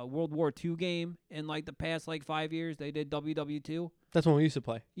like a World War II game in like the past like 5 years. They did WW2. That's one we used to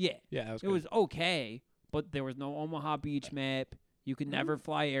play. Yeah, Yeah, that was it good. was okay, but there was no Omaha Beach map. You could never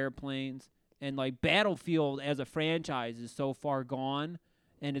fly airplanes, and like Battlefield as a franchise is so far gone,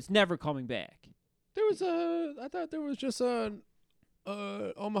 and it's never coming back. There was I thought there was just a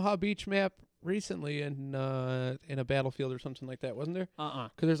Omaha Beach map recently in a Battlefield or something like that, wasn't there? Because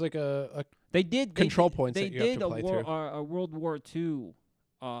there's like a They did Control they, points They that you have did to play through. a World War II.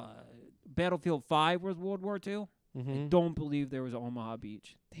 Battlefield 5 was World War II. I don't believe there was Omaha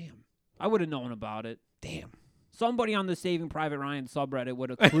Beach. Damn. I would have known about it. Damn. Somebody on the Saving Private Ryan subreddit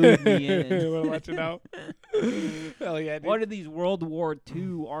would have clued me in. Wanna let you know? Hell yeah, dude. One of these World War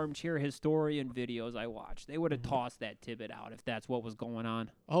II armchair historian videos I watched, they would have Mm-hmm. tossed that tidbit out if that's what was going on.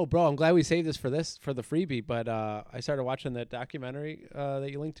 Oh, bro, I'm glad we saved this for the freebie. But I started watching that documentary that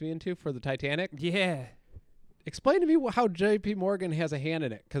you linked me into for the Titanic. Yeah. Explain to me how J.P. Morgan has a hand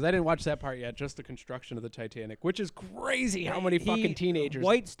in it, because I didn't watch that part yet. Just the construction of the Titanic, which is crazy. How many fucking teenagers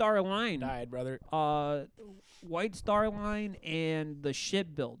White Star Line. died, brother? White Star Line and the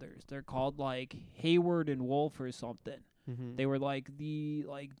shipbuilders. They're called like Hayward and Wolf or something. Mm-hmm. They were like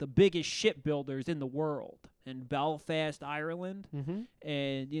the biggest shipbuilders in the world in Belfast, Ireland. Mm-hmm.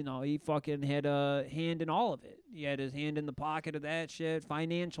 And he fucking had a hand in all of it. He had his hand in the pocket of that shit.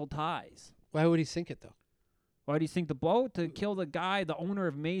 Financial ties. Why would he sink it though? Why did he sink the boat? To kill the guy, the owner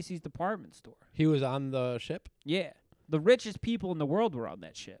of Macy's department store. He was on the ship. Yeah. The richest people in the world were on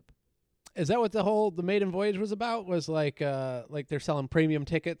that ship. Is that what the maiden voyage was about? Was like they're selling premium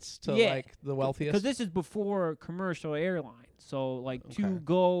tickets to Yeah. like the wealthiest? Because this is before commercial airlines. So, like, to Okay.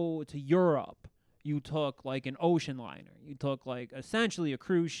 go to Europe, you took, like, an ocean liner. You took, like, essentially a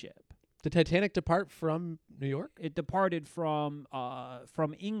cruise ship. Did Titanic depart from New York? It departed from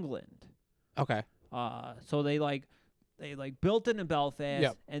England. Okay. So they built it in Belfast,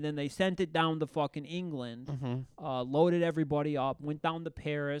 Yep. and then they sent it down to fucking England, Mm-hmm. loaded everybody up, went down to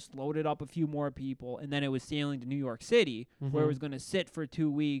Paris, loaded up a few more people, and then it was sailing to New York City, where it Mhm. was going to sit for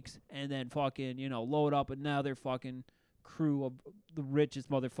 2 weeks, and then fucking, load up another fucking crew of the richest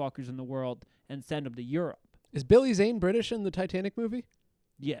motherfuckers in the world and send them to Europe. Is Billy Zane British in the Titanic movie?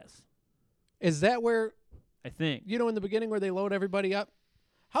 Yes, Is that where I think. in the beginning where they load everybody up?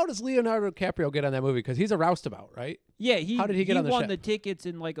 How does Leonardo DiCaprio get on that movie? Because he's a roustabout, right? Yeah, How did he get on the won ship? the tickets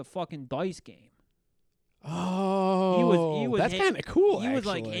in like a fucking dice game. Oh, he was that's hang- kind of cool. He was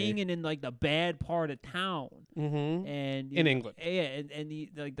like actually. hanging in like the bad part of town. Mm-hmm. And In England. Yeah, and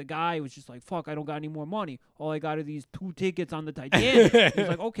the guy was just like, "Fuck, I don't got any more money. All I got are these 2 tickets on the Titanic." He's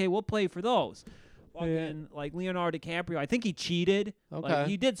like, "Okay, we'll play for those." Fucking like Leonardo DiCaprio, I think he cheated. Like, Okay.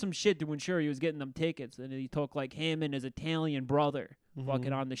 he did some shit to ensure he was getting them tickets, and he took like him and his Italian brother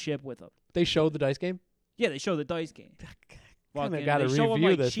fucking on the ship with him. They showed the dice game. Yeah, they show the dice game. Kind Fucking- of got to they show him, review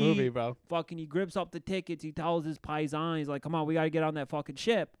like, this cheat. movie, bro. Fucking, he grips up the tickets. He tells his paisan, he's like, "Come on, we gotta get on that fucking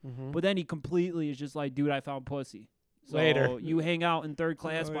ship." Mm-hmm. But then he completely is just like, "Dude, I found pussy." So Later. you hang out in third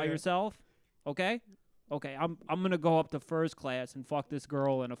class Oh, by yeah. yourself, okay? okay, I'm gonna go up to first class and fuck this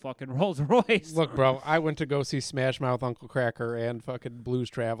girl in a fucking Rolls Royce. Look, bro, I went to go see Smash Mouth, Uncle Cracker, and fucking Blues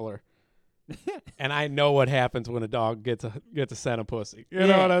Traveler. And I know what happens when a dog gets a scent of pussy. You know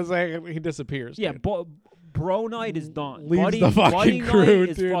Yeah. what I'm saying? He disappears. Yeah, dude. bro night is done. Leaves buddy, the fucking buddy crew, night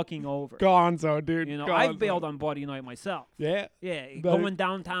is dude. fucking over. Gonzo, dude. You know, Gonzo. I've bailed on buddy night myself. Yeah. Yeah, But- going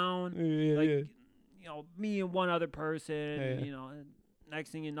downtown, Yeah, like yeah. you know, me and one other person. Yeah. You know, and next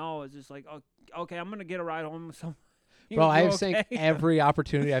thing you know, it's just like, okay, I'm gonna get a ride home with some. Bro, I have okay? sank every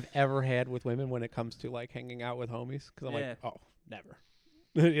opportunity I've ever had with women when it comes to like hanging out with homies. Because I'm Yeah. like, oh, never.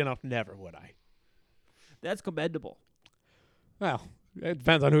 You know, never would I. That's commendable. Well, it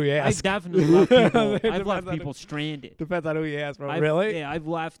depends on who you I ask. definitely left people. It I've depends left on people stranded. Depends on who you ask, bro. I've- Really? Yeah, I've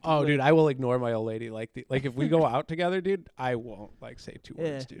left. Oh, with- dude, I will ignore my old lady. Like if we go out together, dude, I won't like say two Yeah.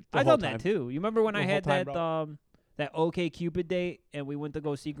 words, dude. The I've whole done time. that too. You remember when The I whole had time, that bro. that OK Cupid date and we went to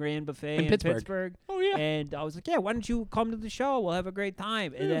go see Grand Buffet In in Pittsburgh. Oh yeah. And I was like, yeah, why don't you come to the show? We'll have a great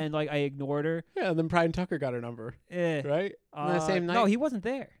time. And Yeah. then like I ignored her. Yeah, and then Brian Tucker got her number, Eh. right? On that same night. No, he wasn't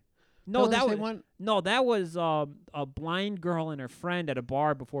there. No, the that same was one. no, that was a blind girl and her friend at a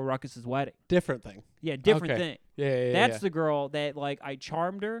bar before Ruckus's wedding. Different thing. Yeah, different Okay. thing. Yeah. That's the girl that like I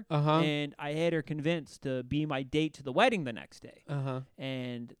charmed her and I had her convinced to be my date to the wedding the next day.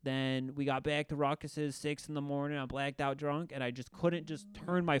 And then we got back to Ruckus's 6 in the morning. I'm blacked out drunk, and I just couldn't just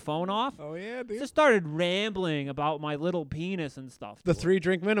turn my phone off. Oh yeah, dude. Just started rambling about my little penis and stuff. The to her.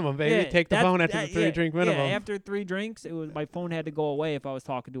 3-drink minimum, baby. Yeah, Take the that's- phone after the that- 3-drink minimum. Yeah, after 3 drinks, it was my phone had to go away if I was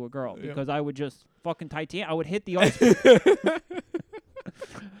talking to a girl Yeah. because I would just fucking I would hit the iceberg.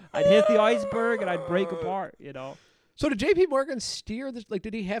 I'd hit the iceberg and I'd break apart. You know. So did JP Morgan steer this? Like,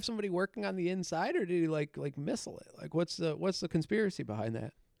 did he have somebody working on the inside, or did he like missile it? Like, what's the conspiracy behind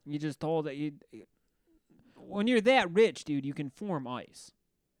that? You just told that you. When you're that rich, dude, you can form ice.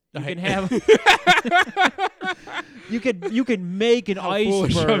 You can have. you can make an How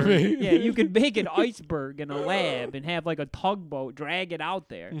foolish of iceberg. me. Yeah, you can make an iceberg in a lab and have like a tugboat drag it out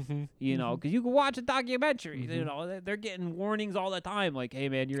there. You know, because you can watch a documentary. You know, they're getting warnings all the time, like, "Hey,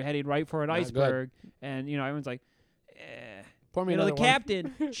 man, you're heading right for an Not good. iceberg," and you know, everyone's like, "Eh." Pour me You know, the another one.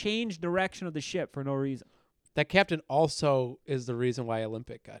 captain changed direction of the ship for no reason. That captain also is the reason why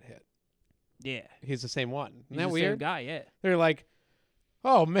Olympic got hit. Yeah, He's the same one. Isn't he's that the weird? same guy. Yeah. They're like,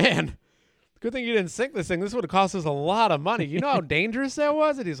 oh man, good thing you didn't sink this thing. This would have cost us a lot of money. You know how dangerous that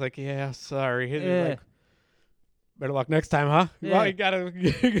was? And he's like, yeah, sorry. And he's Yeah. like, better luck next time, huh? Yeah. Well,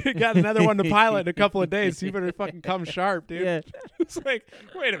 you got another one to pilot in a couple of days. So you better fucking come sharp, dude. Yeah. It's like,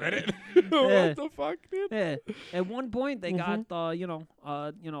 wait a minute. Yeah. What the fuck, dude? Yeah. At one point, they got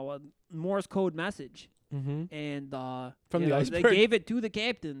a Morse code message, and From you the know, iceberg? they gave it to the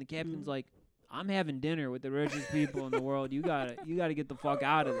captain. The captain's like, "I'm having dinner with the richest people in the world. You gotta get the fuck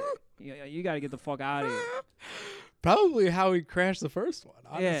out of there. You gotta get the fuck out of here." Probably how he crashed the first one,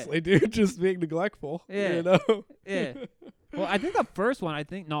 Yeah. honestly, dude. Just being neglectful. Yeah. You know? Yeah. Well, I think the first one.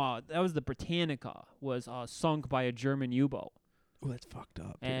 That was the Britannica was sunk by a German U-boat. Oh, that's fucked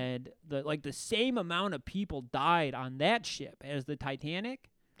up. Dude. And the same amount of people died on that ship as the Titanic.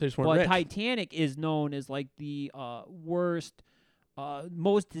 They just weren't Well, rich. Titanic is known as like the worst,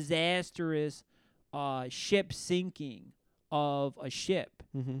 most disastrous ship sinking of a ship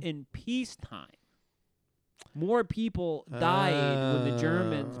in peacetime. More people died when the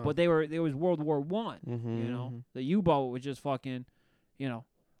Germans, but it was World War I. You know, the U-boat was just fucking,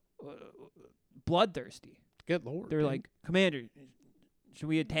 bloodthirsty. Good lord. They're dude. like, "Commander, should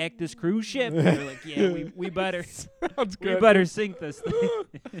we attack this cruise ship?" And they're like, "Yeah, we better, sounds we good. better sink this thing."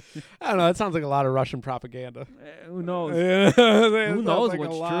 I don't know. That sounds like a lot of Russian propaganda. Who knows? Yeah, Who knows like what's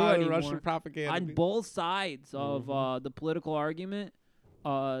a true lot of anymore? Russian propaganda. On both sides of the political argument,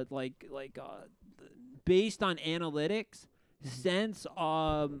 based on analytics, since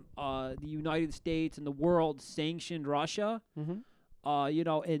the United States and the world sanctioned Russia,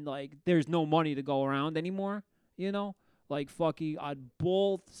 and like there's no money to go around anymore, like fucking on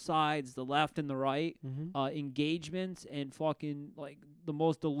both sides, the left and the right, engagements and fucking like the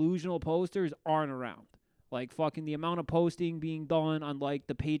most delusional posters aren't around. Like fucking the amount of posting being done on like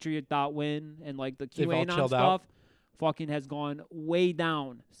the Patriot.win and like the They've all QAnon chilled stuff out. fucking has gone way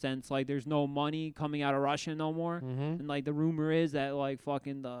down since like there's no money coming out of Russia no more. And like the rumor is that like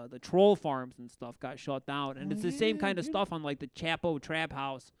fucking the troll farms and stuff got shut down. And it's the same kind of stuff on like the Chapo Trap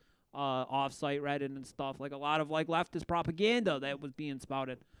House off-site Reddit and stuff. Like a lot of like leftist propaganda that was being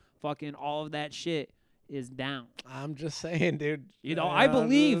spouted. Fucking all of that shit is down. I'm just saying, dude. I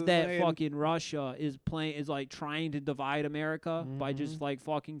believe just that saying. fucking Russia is like trying to divide America by just like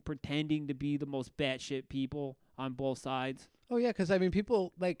fucking pretending to be the most batshit people on both sides. Oh yeah, because I mean,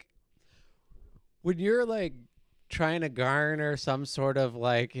 people like When you're like trying to garner some sort of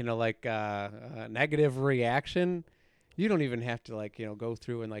like, like a negative reaction, you don't even have to like, go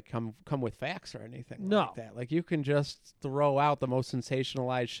through and like come with facts or anything No. like that. Like you can just throw out the most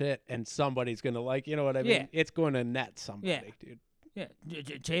sensationalized shit and somebody's going to like, you know what I mean? Yeah. It's going to net somebody, dude. Yeah,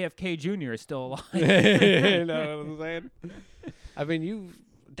 JFK Jr. is still alive. You know what I'm saying? I mean, you've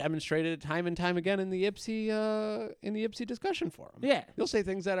demonstrated it time and time again in the Ipsy discussion forum. Yeah. You'll say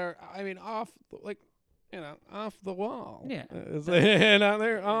things that are, I mean, off the wall. Yeah.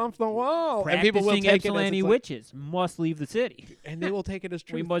 They're off the wall. And people will Practicing take it as Ypsilanti it's like, witches must leave the city. and they will take it as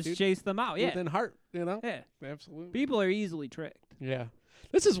truth. We must dude. chase them out. Yeah. Within heart, Yeah. Absolutely. People are easily tricked. Yeah.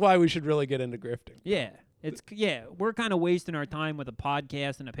 This is why we should really get into grifting. Yeah. We're kind of wasting our time with a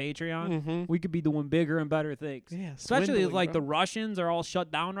podcast and a Patreon. Mm-hmm. We could be doing bigger and better things. Yeah. Especially if, like, swindling, the Russians are all shut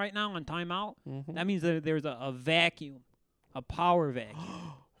down right now on timeout. bro. Mhm. That means that there's a vacuum, a power vacuum.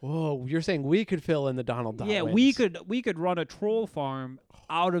 Whoa, you're saying we could fill in the Donald Duck? Yeah, we could run a troll farm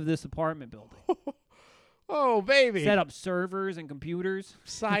out of this apartment building. Oh, baby. Set up servers and computers.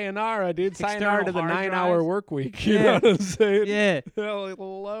 Sayonara, dude. External Sayonara to the hard 9-hour drives. work week. You Yeah. know what I'm saying? Yeah.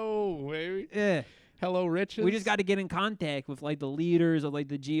 Hello, baby. Yeah. Hello, riches. We just got to get in contact with like the leaders of like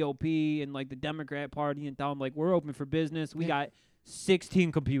the GOP and like the Democrat Party and tell them like we're open for business. We got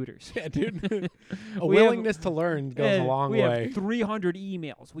 16 computers. Yeah, dude. A We have- willingness to learn goes a long we way. have 300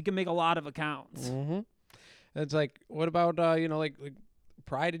 emails. We can make a lot of accounts. Mm-hmm. It's like, what about like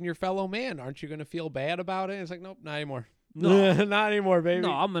pride in your fellow man? Aren't you going to feel bad about it? It's like, nope, not anymore. No. Not anymore, baby.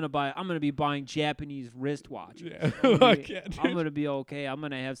 No, I'm gonna be buying Japanese wristwatches. Yeah. I'm gonna be- Fuck yeah, dude. I'm gonna be okay. I'm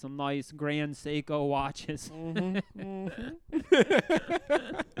gonna have some nice Grand Seiko watches. Mm-hmm.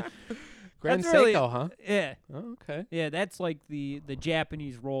 Grand That's really- Seiko, huh? Yeah, Oh, okay. yeah. That's like the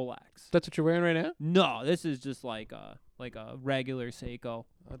Japanese Rolex. That's what you're wearing right now? No, this is just like a regular Seiko.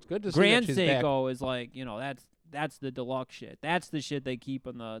 It's good to see Grand that she's back. Seiko is like that's the deluxe shit. That's the shit they keep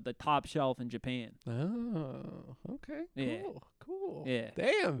on the top shelf in Japan. Oh, okay. Yeah. Cool. Yeah.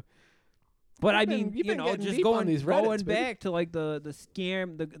 Damn. But I You've mean, been- you've been getting just deep on going these Reddits, baby. back to like the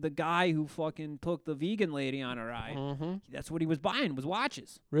scam, the guy who fucking took the vegan lady on a ride. Mm-hmm. That's what he was buying was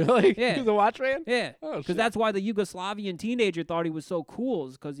watches. Really? Yeah. He's a watch man? Yeah, Oh, because shit. that's why the Yugoslavian teenager thought he was so cool,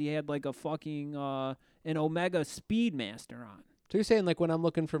 is because he had like a fucking an Omega Speedmaster on. So you're saying like when I'm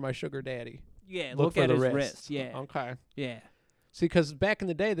looking for my sugar daddy, Yeah, look look for at the his wrist. wrist. Yeah, Okay. yeah, See, because back in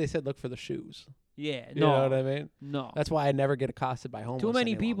the day they said look for the shoes. yeah. You know No, what I mean? no. That's why I never get accosted by homeless. Too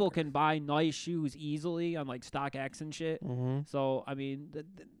many any people longer. can buy nice shoes easily on like StockX and shit. Mm-hmm. So I mean,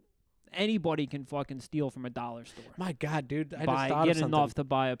 anybody can fucking steal from a dollar store. My God, dude! I just Buy thought get of something. enough to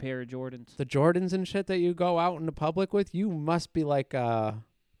buy a pair of Jordans. The Jordans and shit that you go out in the public with, you must be like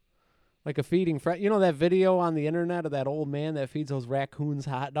a feeding friend. You know that video on the internet of that old man that feeds those raccoons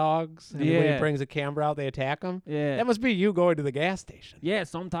hot dogs? And when he Yeah. brings a camera out, they attack him? Yeah, That must be you going to the gas station. yeah.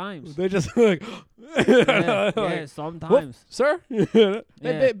 Sometimes. They just like, yeah, like, yeah, "Whoop, sometimes. sir? Hey,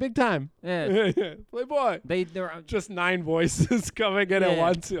 Yeah. big time. Yeah, Playboy. they're Just 9 voices coming in at Yeah.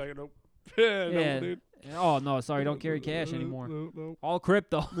 once. You're like, nope. No, Yeah. dude. Oh no, sorry, don't carry cash anymore. No. All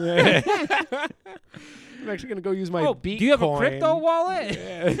crypto. Yeah. I'm actually going to go use my Oh, Bitcoin. do you have a crypto wallet?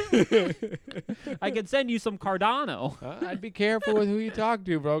 Yeah. I can send you some Cardano. I'd be careful with who you talk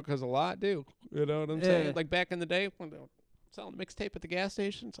to, bro, because a lot do. You know what I'm saying? Yeah. Like back in the day when they were selling mixtape at the gas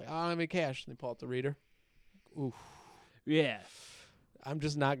station, it's like, oh, I don't have any cash. And they pull out the reader. Oof. Yeah, I'm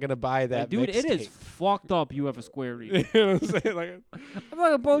just not going to buy that dude, it is mixtape. fucked up. You have a square reader. You know what I'm saying? Like, I'm not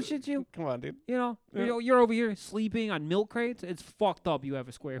gonna bullshit you. come on, dude. You know, Yeah. you're over here sleeping on milk crates. It's fucked up. You have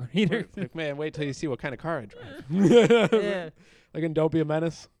a square reader. Like, man, wait till you see what kind of car I drive. Yeah. Like in Don't Be a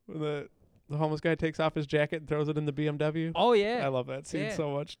Menace, when the homeless guy takes off his jacket and throws it in the BMW. Oh I yeah. love that scene Yeah.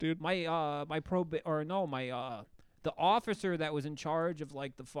 so much, dude. My the officer that was in charge of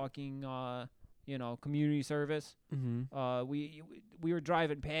like the fucking community service. Mm-hmm. We were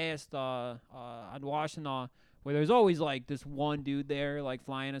driving past on Washington where there's always like this one dude there like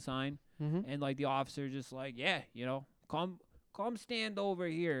flying a sign, Mm-hmm. and like the officer just like, yeah, come stand over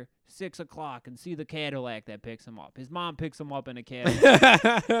here 6 o'clock and see the Cadillac that picks him up. His mom picks him up in a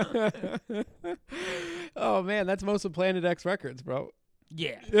Cadillac. Oh man, that's most of Planet X Records, bro.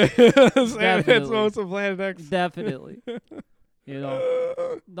 Yeah, That's Definitely. most of Planet X. definitely.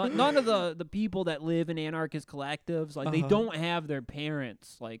 None of the people that live in anarchist collectives, like, they Uh-huh. don't have their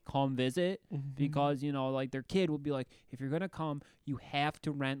parents, like, come visit Mhm. because, like, their kid would be like, if you're going to come, you have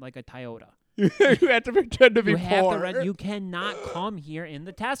to rent, like, a Toyota. you have to pretend to be You have poor. to rent. You cannot come here in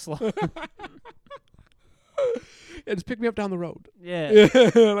the Tesla. Yeah, just pick me up down the road. Yeah. You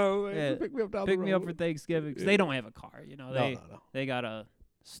know, like, Yeah. just pick me up down Pick the road. me up for Thanksgiving 'cause they don't have a car, no, They no. they got a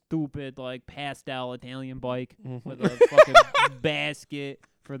stupid like pastel Italian bike Mhm. with a fucking basket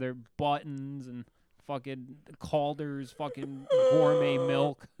for their buttons and fucking Calder's fucking gourmet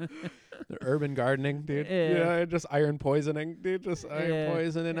milk. The urban gardening, dude. Yeah. Just iron poisoning, dude. Just iron Yeah.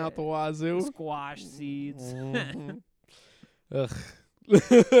 poisoning out the wazoo. Squash seeds. Mhm. Ugh.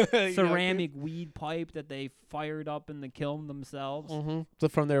 Ceramic weed pipe that they fired up in the kiln themselves. So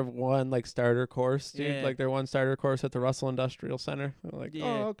from their one like starter course, dude, Yeah. like their one starter course at the Russell Industrial Center. They're like, Yeah.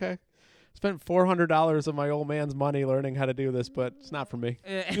 oh, okay. Spent $400 of my old man's money learning how to do this, but it's not for me.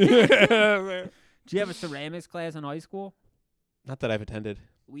 Do you have a ceramics class in high school? Not that I've attended.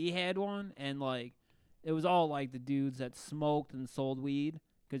 We had one, and like it was all like the dudes that smoked and sold weed,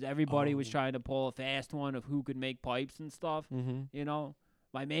 because everybody was Oh. trying to pull a fast one of who could make pipes and stuff. Mm-hmm. You know,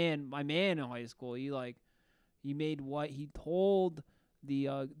 my man in high school, he made what he told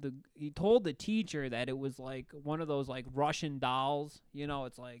he told the teacher that it was like one of those like Russian dolls. You know,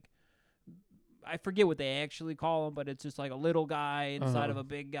 it's like I forget what they actually call them, but it's just like a little guy inside of a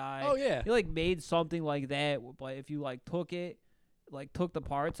big guy. Oh yeah. He like made something like that, but if you like took the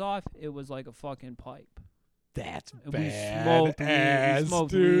parts off, it was like a fucking pipe. That's And we bad. smoked weed. We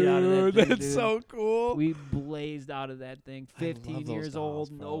smoked weed out of that dude. thing, That's dude. so cool. We blazed out of that thing. I love 15 those years dolls,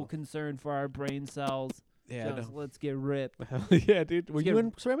 old, bro. no concern for our brain cells. yeah. Just let's get ripped. Hell yeah, dude. Were Let's you get-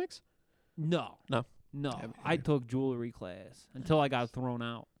 in ceramics? No. No. No. Damn it, I dude. took jewelry class until I got thrown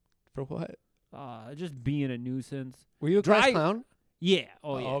out. For what? Just being a nuisance. Were you a class Dry- clown? Yeah.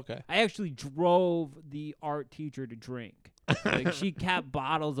 Oh, yeah. Okay. I actually drove the art teacher to drink. Like she kept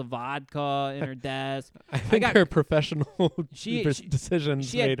bottles of vodka in her desk. I think got- her professional She- decisions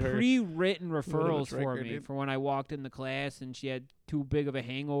She had made her. pre-written referrals for drinker, me dude. for when I walked into class and she had too big of a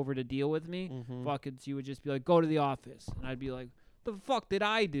hangover to deal with me. Mhm. Fucking, she would just be like, "Go to the office," and I'd be like, "The fuck did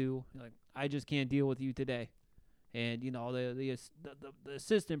I do?" Like, I just can't deal with you today. And you know, the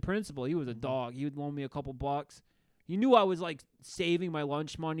assistant principal, he was a dog. He would loan me a couple bucks. He knew I was like saving my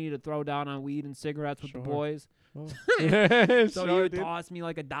lunch money to throw down on weed and cigarettes with the Sure. boys. Oh. So he would toss me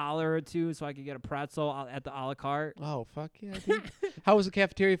like $1 or $2 so I could get a pretzel at the a la carte. Oh fuck yeah, dude. How was the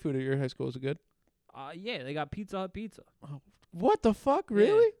cafeteria food at your high school? Was it good? Yeah, they got Pizza Hut pizza What the fuck? Yeah.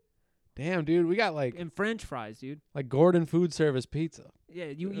 Really? Damn, dude. We got like and French fries, dude. Gordon Food Service pizza. Yeah,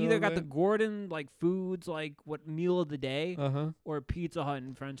 you Oh, either got the man. Gordon like foods like what meal of the day Uh-huh. or Pizza Hut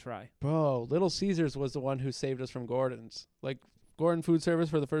and French fry. Bro, Little Caesars was the one who saved us from Gordon's. Like Gordon Food Service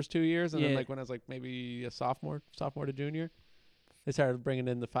for the first 2 years, and then Yeah. like when I was like maybe a sophomore to junior, they started bringing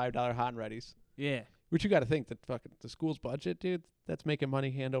in the $5 hot and readies. Yeah, Which you got to think that fucking the school's budget, dude. That's making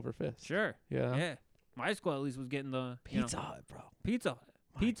money hand over fist. sure. Yeah. Yeah, my school at least was getting the you know, Pizza Hut, bro. Pizza Hut.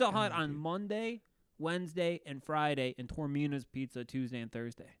 My Pizza Hut God, on dude. Monday, Wednesday, and Friday, and Tormina's Pizza Tuesday and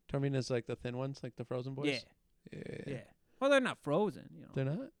Thursday. Tormina's like the thin ones, like the frozen boys. Yeah, Yeah. yeah. Well, they're not frozen, you know. They're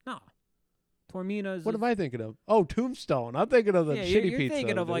not. No, Tormina's. What is- am I thinking of? Oh, Tombstone. I'm thinking of the yeah, shitty you're pizza.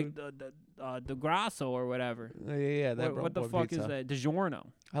 thinking of dude. like the Grasso or whatever. Yeah, that What the Rome fuck pizza. is that? DiGiorno.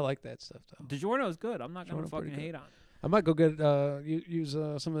 I like that stuff though. DiGiorno is good. I'm not gonna DiGiorno pretty fucking good. hate on it. I might go get use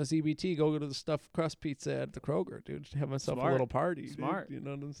some of this EBT. Go to the stuffed crust pizza at the Kroger, dude. Have myself Smart. a little party. dude. Smart. You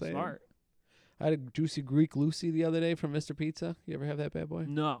know what I'm saying? Smart. I had a juicy Greek Lucy the other day from Mr. Pizza. You ever have that bad boy?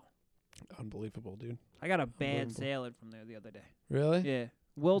 No, Unbelievable, dude. I got a bad Unbelievable. salad from there the other day. Really? Yeah,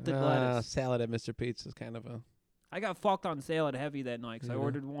 wilted lettuce. Salad at Mr. Pizza is kind of a. I got fucked on salad heavy that night 'cause I Yeah.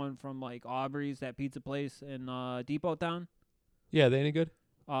 ordered one from like Aubrey's, that pizza place in Depot Town. Yeah, they any good?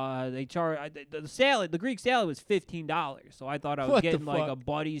 They charge the salad. The Greek salad was $15, so I thought I was What the getting like a fuck?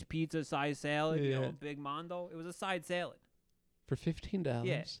 Buddy's pizza size salad, you know, Yeah. a big mondo. It was a side salad. For $15.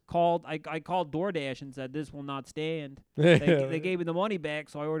 Yeah, I called DoorDash and said this will not stand. Yeah. They gave me the money back,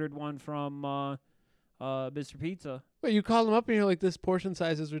 so I ordered one from Mr. Pizza. Wait, you called them up and you're like, this portion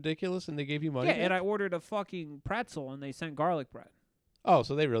size is ridiculous, and they gave you money? Yeah, back? and I ordered a fucking pretzel, and they sent garlic bread. Oh,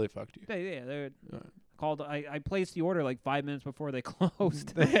 so they really fucked you. They Alright. called. I placed the order like 5 minutes before they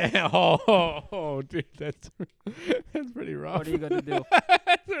closed. oh, dude, that's pretty rough. What are you gonna do?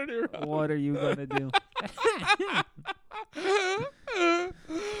 That's pretty rough. What are you gonna do?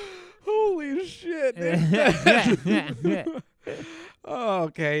 Holy shit, dude. Oh,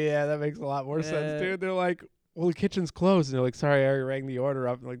 okay, yeah, that makes a lot more sense, dude. They're like, well, the kitchen's closed. And they're like, sorry, I already rang the order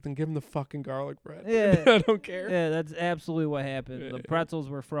up. I'm like, then give them the fucking garlic bread. Yeah. I don't care. Yeah, that's absolutely what happened. Yeah. The pretzels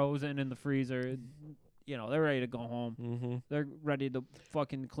were frozen in the freezer. You know, they're ready to go home. Mm-hmm. They're ready to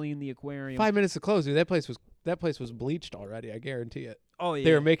fucking clean the aquarium. 5 minutes to close, dude. That place was bleached already. I guarantee it. Oh yeah.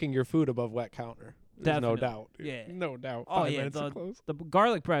 They were making your food above wet counter. There's no Definitely. doubt. Dude. Yeah. No doubt. Oh, 5 yeah, minutes to close. The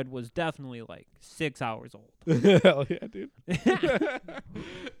garlic bread was definitely like 6 hours old. Hell yeah, dude.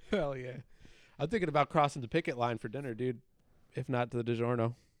 Hell yeah. I'm thinking about crossing the picket line for dinner, dude. if not the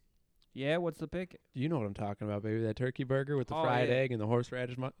DiGiorno. Yeah, what's the pick? You know what I'm talking about, baby. That turkey burger with the Oh, fried yeah. egg and the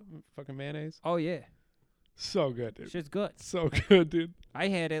horseradish fucking mayonnaise. Oh yeah, So good, dude. shit's good. So good, dude. I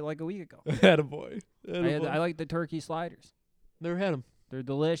had it like a week ago. Attaboy. I like the turkey sliders. Never had them. They're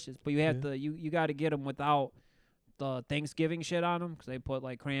delicious, but you have Yeah. to you got to get them without the Thanksgiving shit on them because they put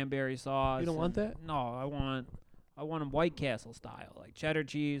like cranberry sauce. You don't want and- that? No, I want them White Castle style, like cheddar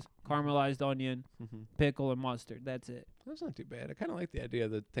cheese, caramelized onion, Mm-hmm. pickle, and mustard. That's it. That's not too bad. I kind of like the idea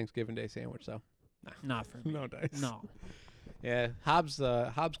of the Thanksgiving Day sandwich, though. Not for me. No dice. No. Yeah, Hobbs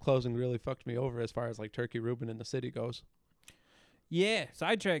closing really fucked me over as far as like Turkey Reuben in the city goes. Yeah,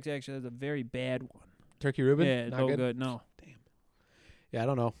 Sidetracks actually has a very bad one. Turkey Reuben? Yeah, Not no good. No. Yeah, I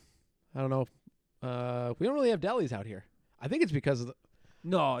don't know. We don't really have delis out here. I think it's because of the,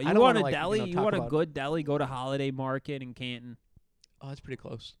 No, I you don't want wanna, a like, deli? you know, You talk want a about- good deli? Go to Holiday Market in Canton. it's pretty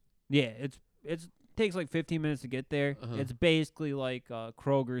close. Yeah, it's takes like 15 minutes to get there. Uh-huh. It's basically like a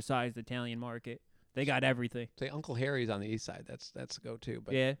Kroger-sized Italian market. They got everything. Say Uncle Harry's on the east side. That's the go-to,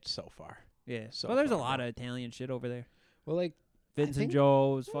 but Yeah. so far. Yeah. So Well, there's a far, lot bro. of Italian shit over there. Well, like Vincent think-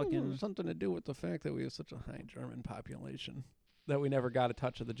 Joe's, I don't know, fucking. something to do with the fact that we have such a high German population that we never got a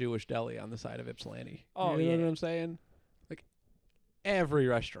touch of the Jewish deli on the side of Ypsilanti. Oh, you know yeah. what I'm saying? Like every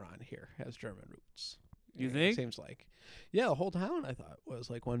restaurant here has German roots. You It think? seems like. Yeah, the whole town I thought was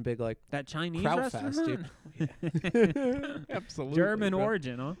like one big like That Chinese Kraut restaurant? fest, dude. Absolutely. German bro.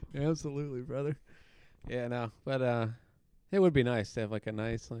 origin, huh? Absolutely, brother. Yeah, no, but it would be nice to have like a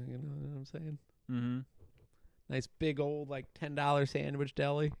nice, like, you know what I'm saying? Mm-hmm. Nice big old like $10 sandwich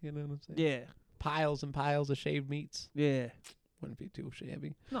deli. You know what I'm saying? Yeah. Piles and piles of shaved meats. Yeah. Wouldn't be too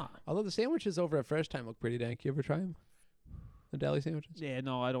shabby. No. Although the sandwiches over at Fresh Time look pretty dank. You ever try them? The deli sandwiches? Yeah,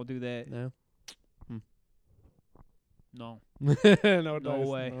 no, I don't do that. No. No. No dice.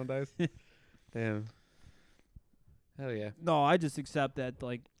 way. No dice. Damn. Hell yeah. No, I just accept that,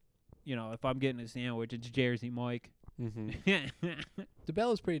 like, you know, if I'm getting a sandwich, it's Jersey Mike. Mm-hmm. The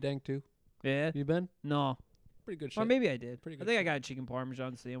Bella's pretty dank too. Yeah? You been? No. Pretty good shit. Or maybe I did. Pretty I good think I shit. got a chicken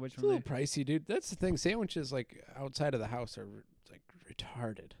parmesan sandwich It's a from little there. pricey, dude. That's the thing. Sandwiches like outside of the house are like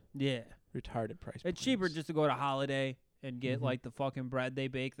retarded. Yeah. Retarded price. It's cheaper points. just to go to Holiday and get, Mhm. like, the fucking bread they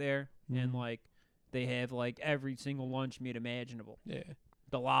bake there. And, Mhm. like, they have, like, every single lunch meat imaginable. Yeah.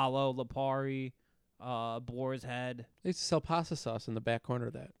 The Lalo, Lipari, Boar's Head. They used to sell pasta sauce in the back corner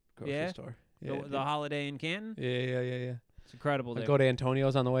of that grocery Yeah? store. The Holiday in Canton. Yeah. It's incredible I there. go to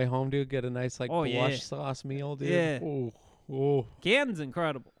Antonio's on the way home, dude. Get a nice like Oh, blush yeah. sauce meal, dude. Yeah. Oh. Canton's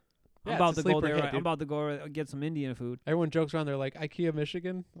incredible. Yeah, I'm about it's a to go sleeper there. hit, I'm dude. about to go get some Indian food. Everyone jokes around. They're like IKEA,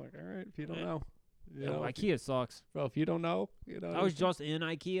 Michigan. I'm like, all right, if you don't Yeah. know, you Yo, know, if IKEA sucks. bro. If you don't know, you know. I was just in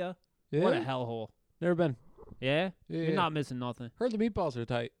IKEA. yeah. What a hellhole. Never been. Yeah? Yeah. You're not missing nothing. Heard the meatballs are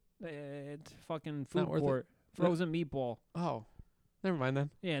tight. It's fucking Not food worth it. court. Frozen meatball. Oh, never mind then.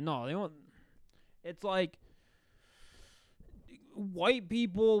 Yeah, no, they don't. It's like white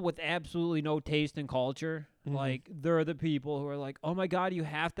people with absolutely no taste in culture. Mhm. Like, they're the people who are like, oh my God, you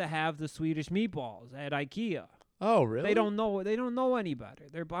have to have the Swedish meatballs at IKEA. Oh, really? They don't know any better.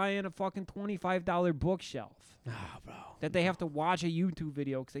 They're buying a fucking $25 bookshelf Ah, bro. that they have to watch a YouTube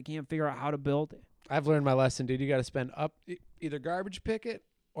video because they can't figure out how to build it. I've learned my lesson, dude. You got to spend up either garbage pick it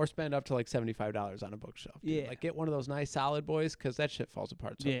or spend up to like $75 on a bookshelf. Dude. Yeah. Like get one of those nice solid boys because that shit falls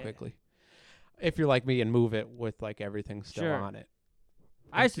apart so Yeah. quickly. If you're like me and move it with like everything still Sure. on it.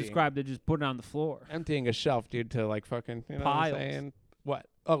 I Emptying. subscribe to just put it on the floor. Emptying a shelf, dude, to like fucking, you know Piles. what I'm saying? What?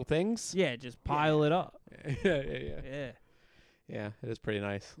 Oh, things? Yeah, just pile it up. Yeah. Yeah, Yeah, it is pretty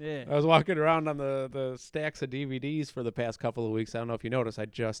nice. yeah. I was walking around on the stacks of DVDs for the past couple of weeks. I don't know if you noticed. I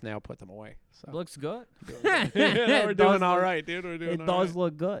just now put them away. So Looks good. yeah, we're It doing does all look- right, dude. We're doing It all does right.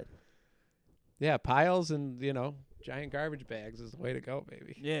 look good. Yeah, piles and, you know, giant garbage bags is the way to go,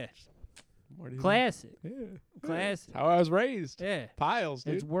 baby. Yeah. What do you Classic. think? Yeah. Classic. That's how I was raised. Yeah. Piles,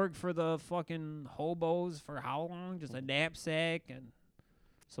 dude. It's worked for the fucking hobos for how long? Just a knapsack and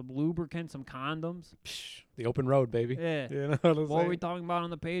some lubricant, some condoms. Psh, the open road, baby. Yeah. You know what I'm What were we saying? talking about on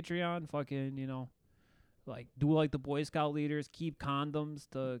the Patreon? Fucking, you know, like do like the Boy Scout leaders, keep condoms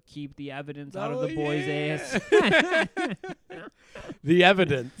to keep the evidence out of Oh, the boy's yeah. ass. The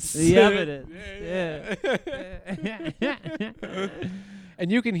evidence. The evidence. Yeah.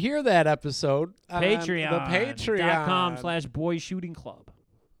 And you can hear that episode on Patreon. the Patreon. .com/boy shooting club.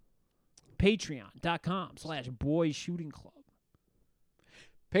 Patreon.com/boy shooting club.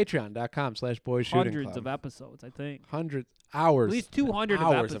 Patreon.com/boys shooting Hundreds club. of episodes, I think. Hundreds hours. At least 200 of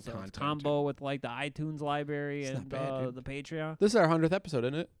hours of episodes. content, Combo with like the iTunes library It's not and bad, dude. the Patreon. This is our 100th episode,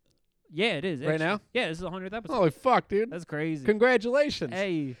 isn't it? Yeah, it is. Right actually. now? Yeah, this is the 100th episode. Holy fuck, dude! That's crazy. Congratulations.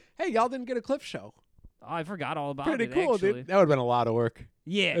 Hey, Hey, y'all didn't get a clip show. Oh, I forgot all about Pretty it. cool, actually. dude. That would have been a lot of work.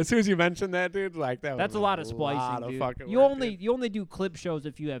 Yeah, As soon as you mentioned that, dude, like that. that's a lot of splicing, dude. You only do clip shows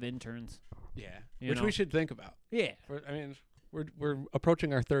if you have interns. Yeah, You which know. we should think about. Yeah. I mean, we're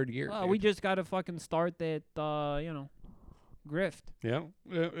approaching our 3rd year. Well, dude. we just got to fucking start that, grift. yeah.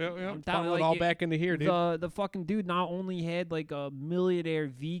 I'm telling Funnel you, it like, all back into here, dude. The fucking dude not only had like a millionaire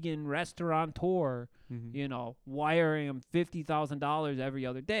vegan restaurateur, Mhm. wiring him $50,000 every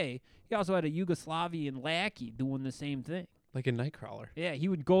other day. He also had a Yugoslavian lackey doing the same thing. Like a Nightcrawler. Yeah, he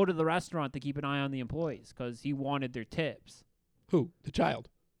would go to the restaurant to keep an eye on the employees because he wanted their tips. Who? The child.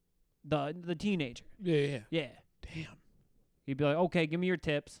 The teenager. Yeah. Yeah. Damn. He'd be like, okay, give me your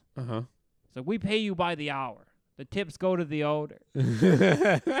tips. Uh So we pay you by the hour. The tips go to the owner.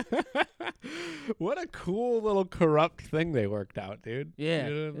 huh. What a cool little corrupt thing they worked out, dude. Yeah.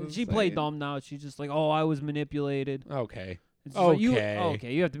 You know what And I'm she played saying? dumb now. She's just like, oh, I was manipulated. Okay. It's just like,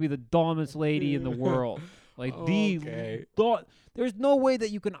 Okay. you have to be the dumbest lady in the world. Like Okay. there's no way that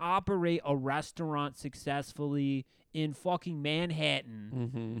you can operate a restaurant successfully in fucking Manhattan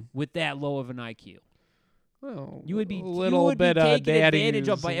Mm-hmm. with that low of an IQ. Well, You would be a little bit taken daddy advantage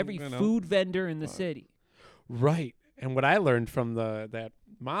of by issues, every you know. food vendor in the city. Right. And what I learned from that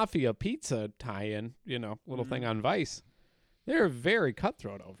Mafia Pizza tie-in, little thing on Vice, they're very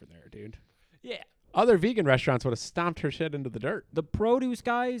cutthroat over there, dude. Yeah. Other vegan restaurants would have stomped her shit into the dirt. The produce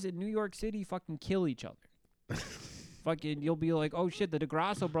guys in New York City fucking kill each other. Fucking, you'll be like, oh shit, the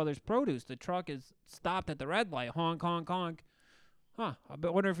DeGrasso brothers produce. The truck is stopped at the red light. Honk, honk, honk. Huh, I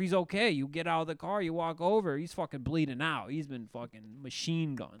wonder if he's okay. You get out of the car, you walk over, he's fucking bleeding out. He's been fucking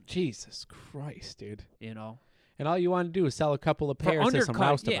machine gunned, Jesus Christ, dude. And all you want to do is sell a couple of For pairs of some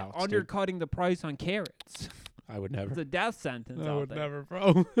roustabouts. dude. undercutting the price on carrots. I would never. It's a death sentence I out would there. never,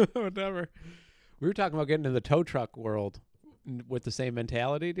 bro. I would never. We were talking about getting into the tow truck world with the same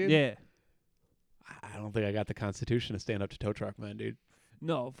mentality, dude. Yeah. I don't think I got the constitution to stand up to tow truck men, dude.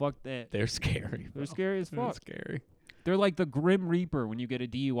 No, fuck that. They're scary. They're bro. scary as They're fuck. scary. They're like the Grim Reaper when you get a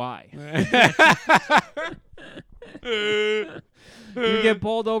DUI. You get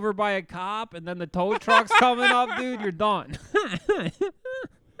pulled over by a cop, and then the tow truck's coming up, dude. You're done.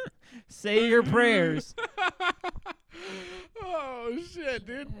 Say your prayers. Oh shit,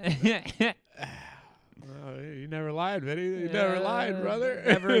 dude. Oh, you never lied, Vinny. You never lied, brother.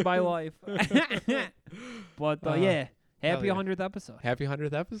 Never in my life. But yeah, happy yeah. 100th episode. Happy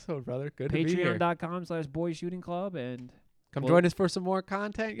 100th episode, brother. Good to be here. Patreon.com/Boys Shooting Club, and Come join us for some more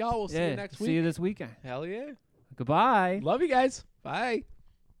content, y'all. We'll see you next week. See you this weekend. Hell yeah. Goodbye. Love you guys. Bye.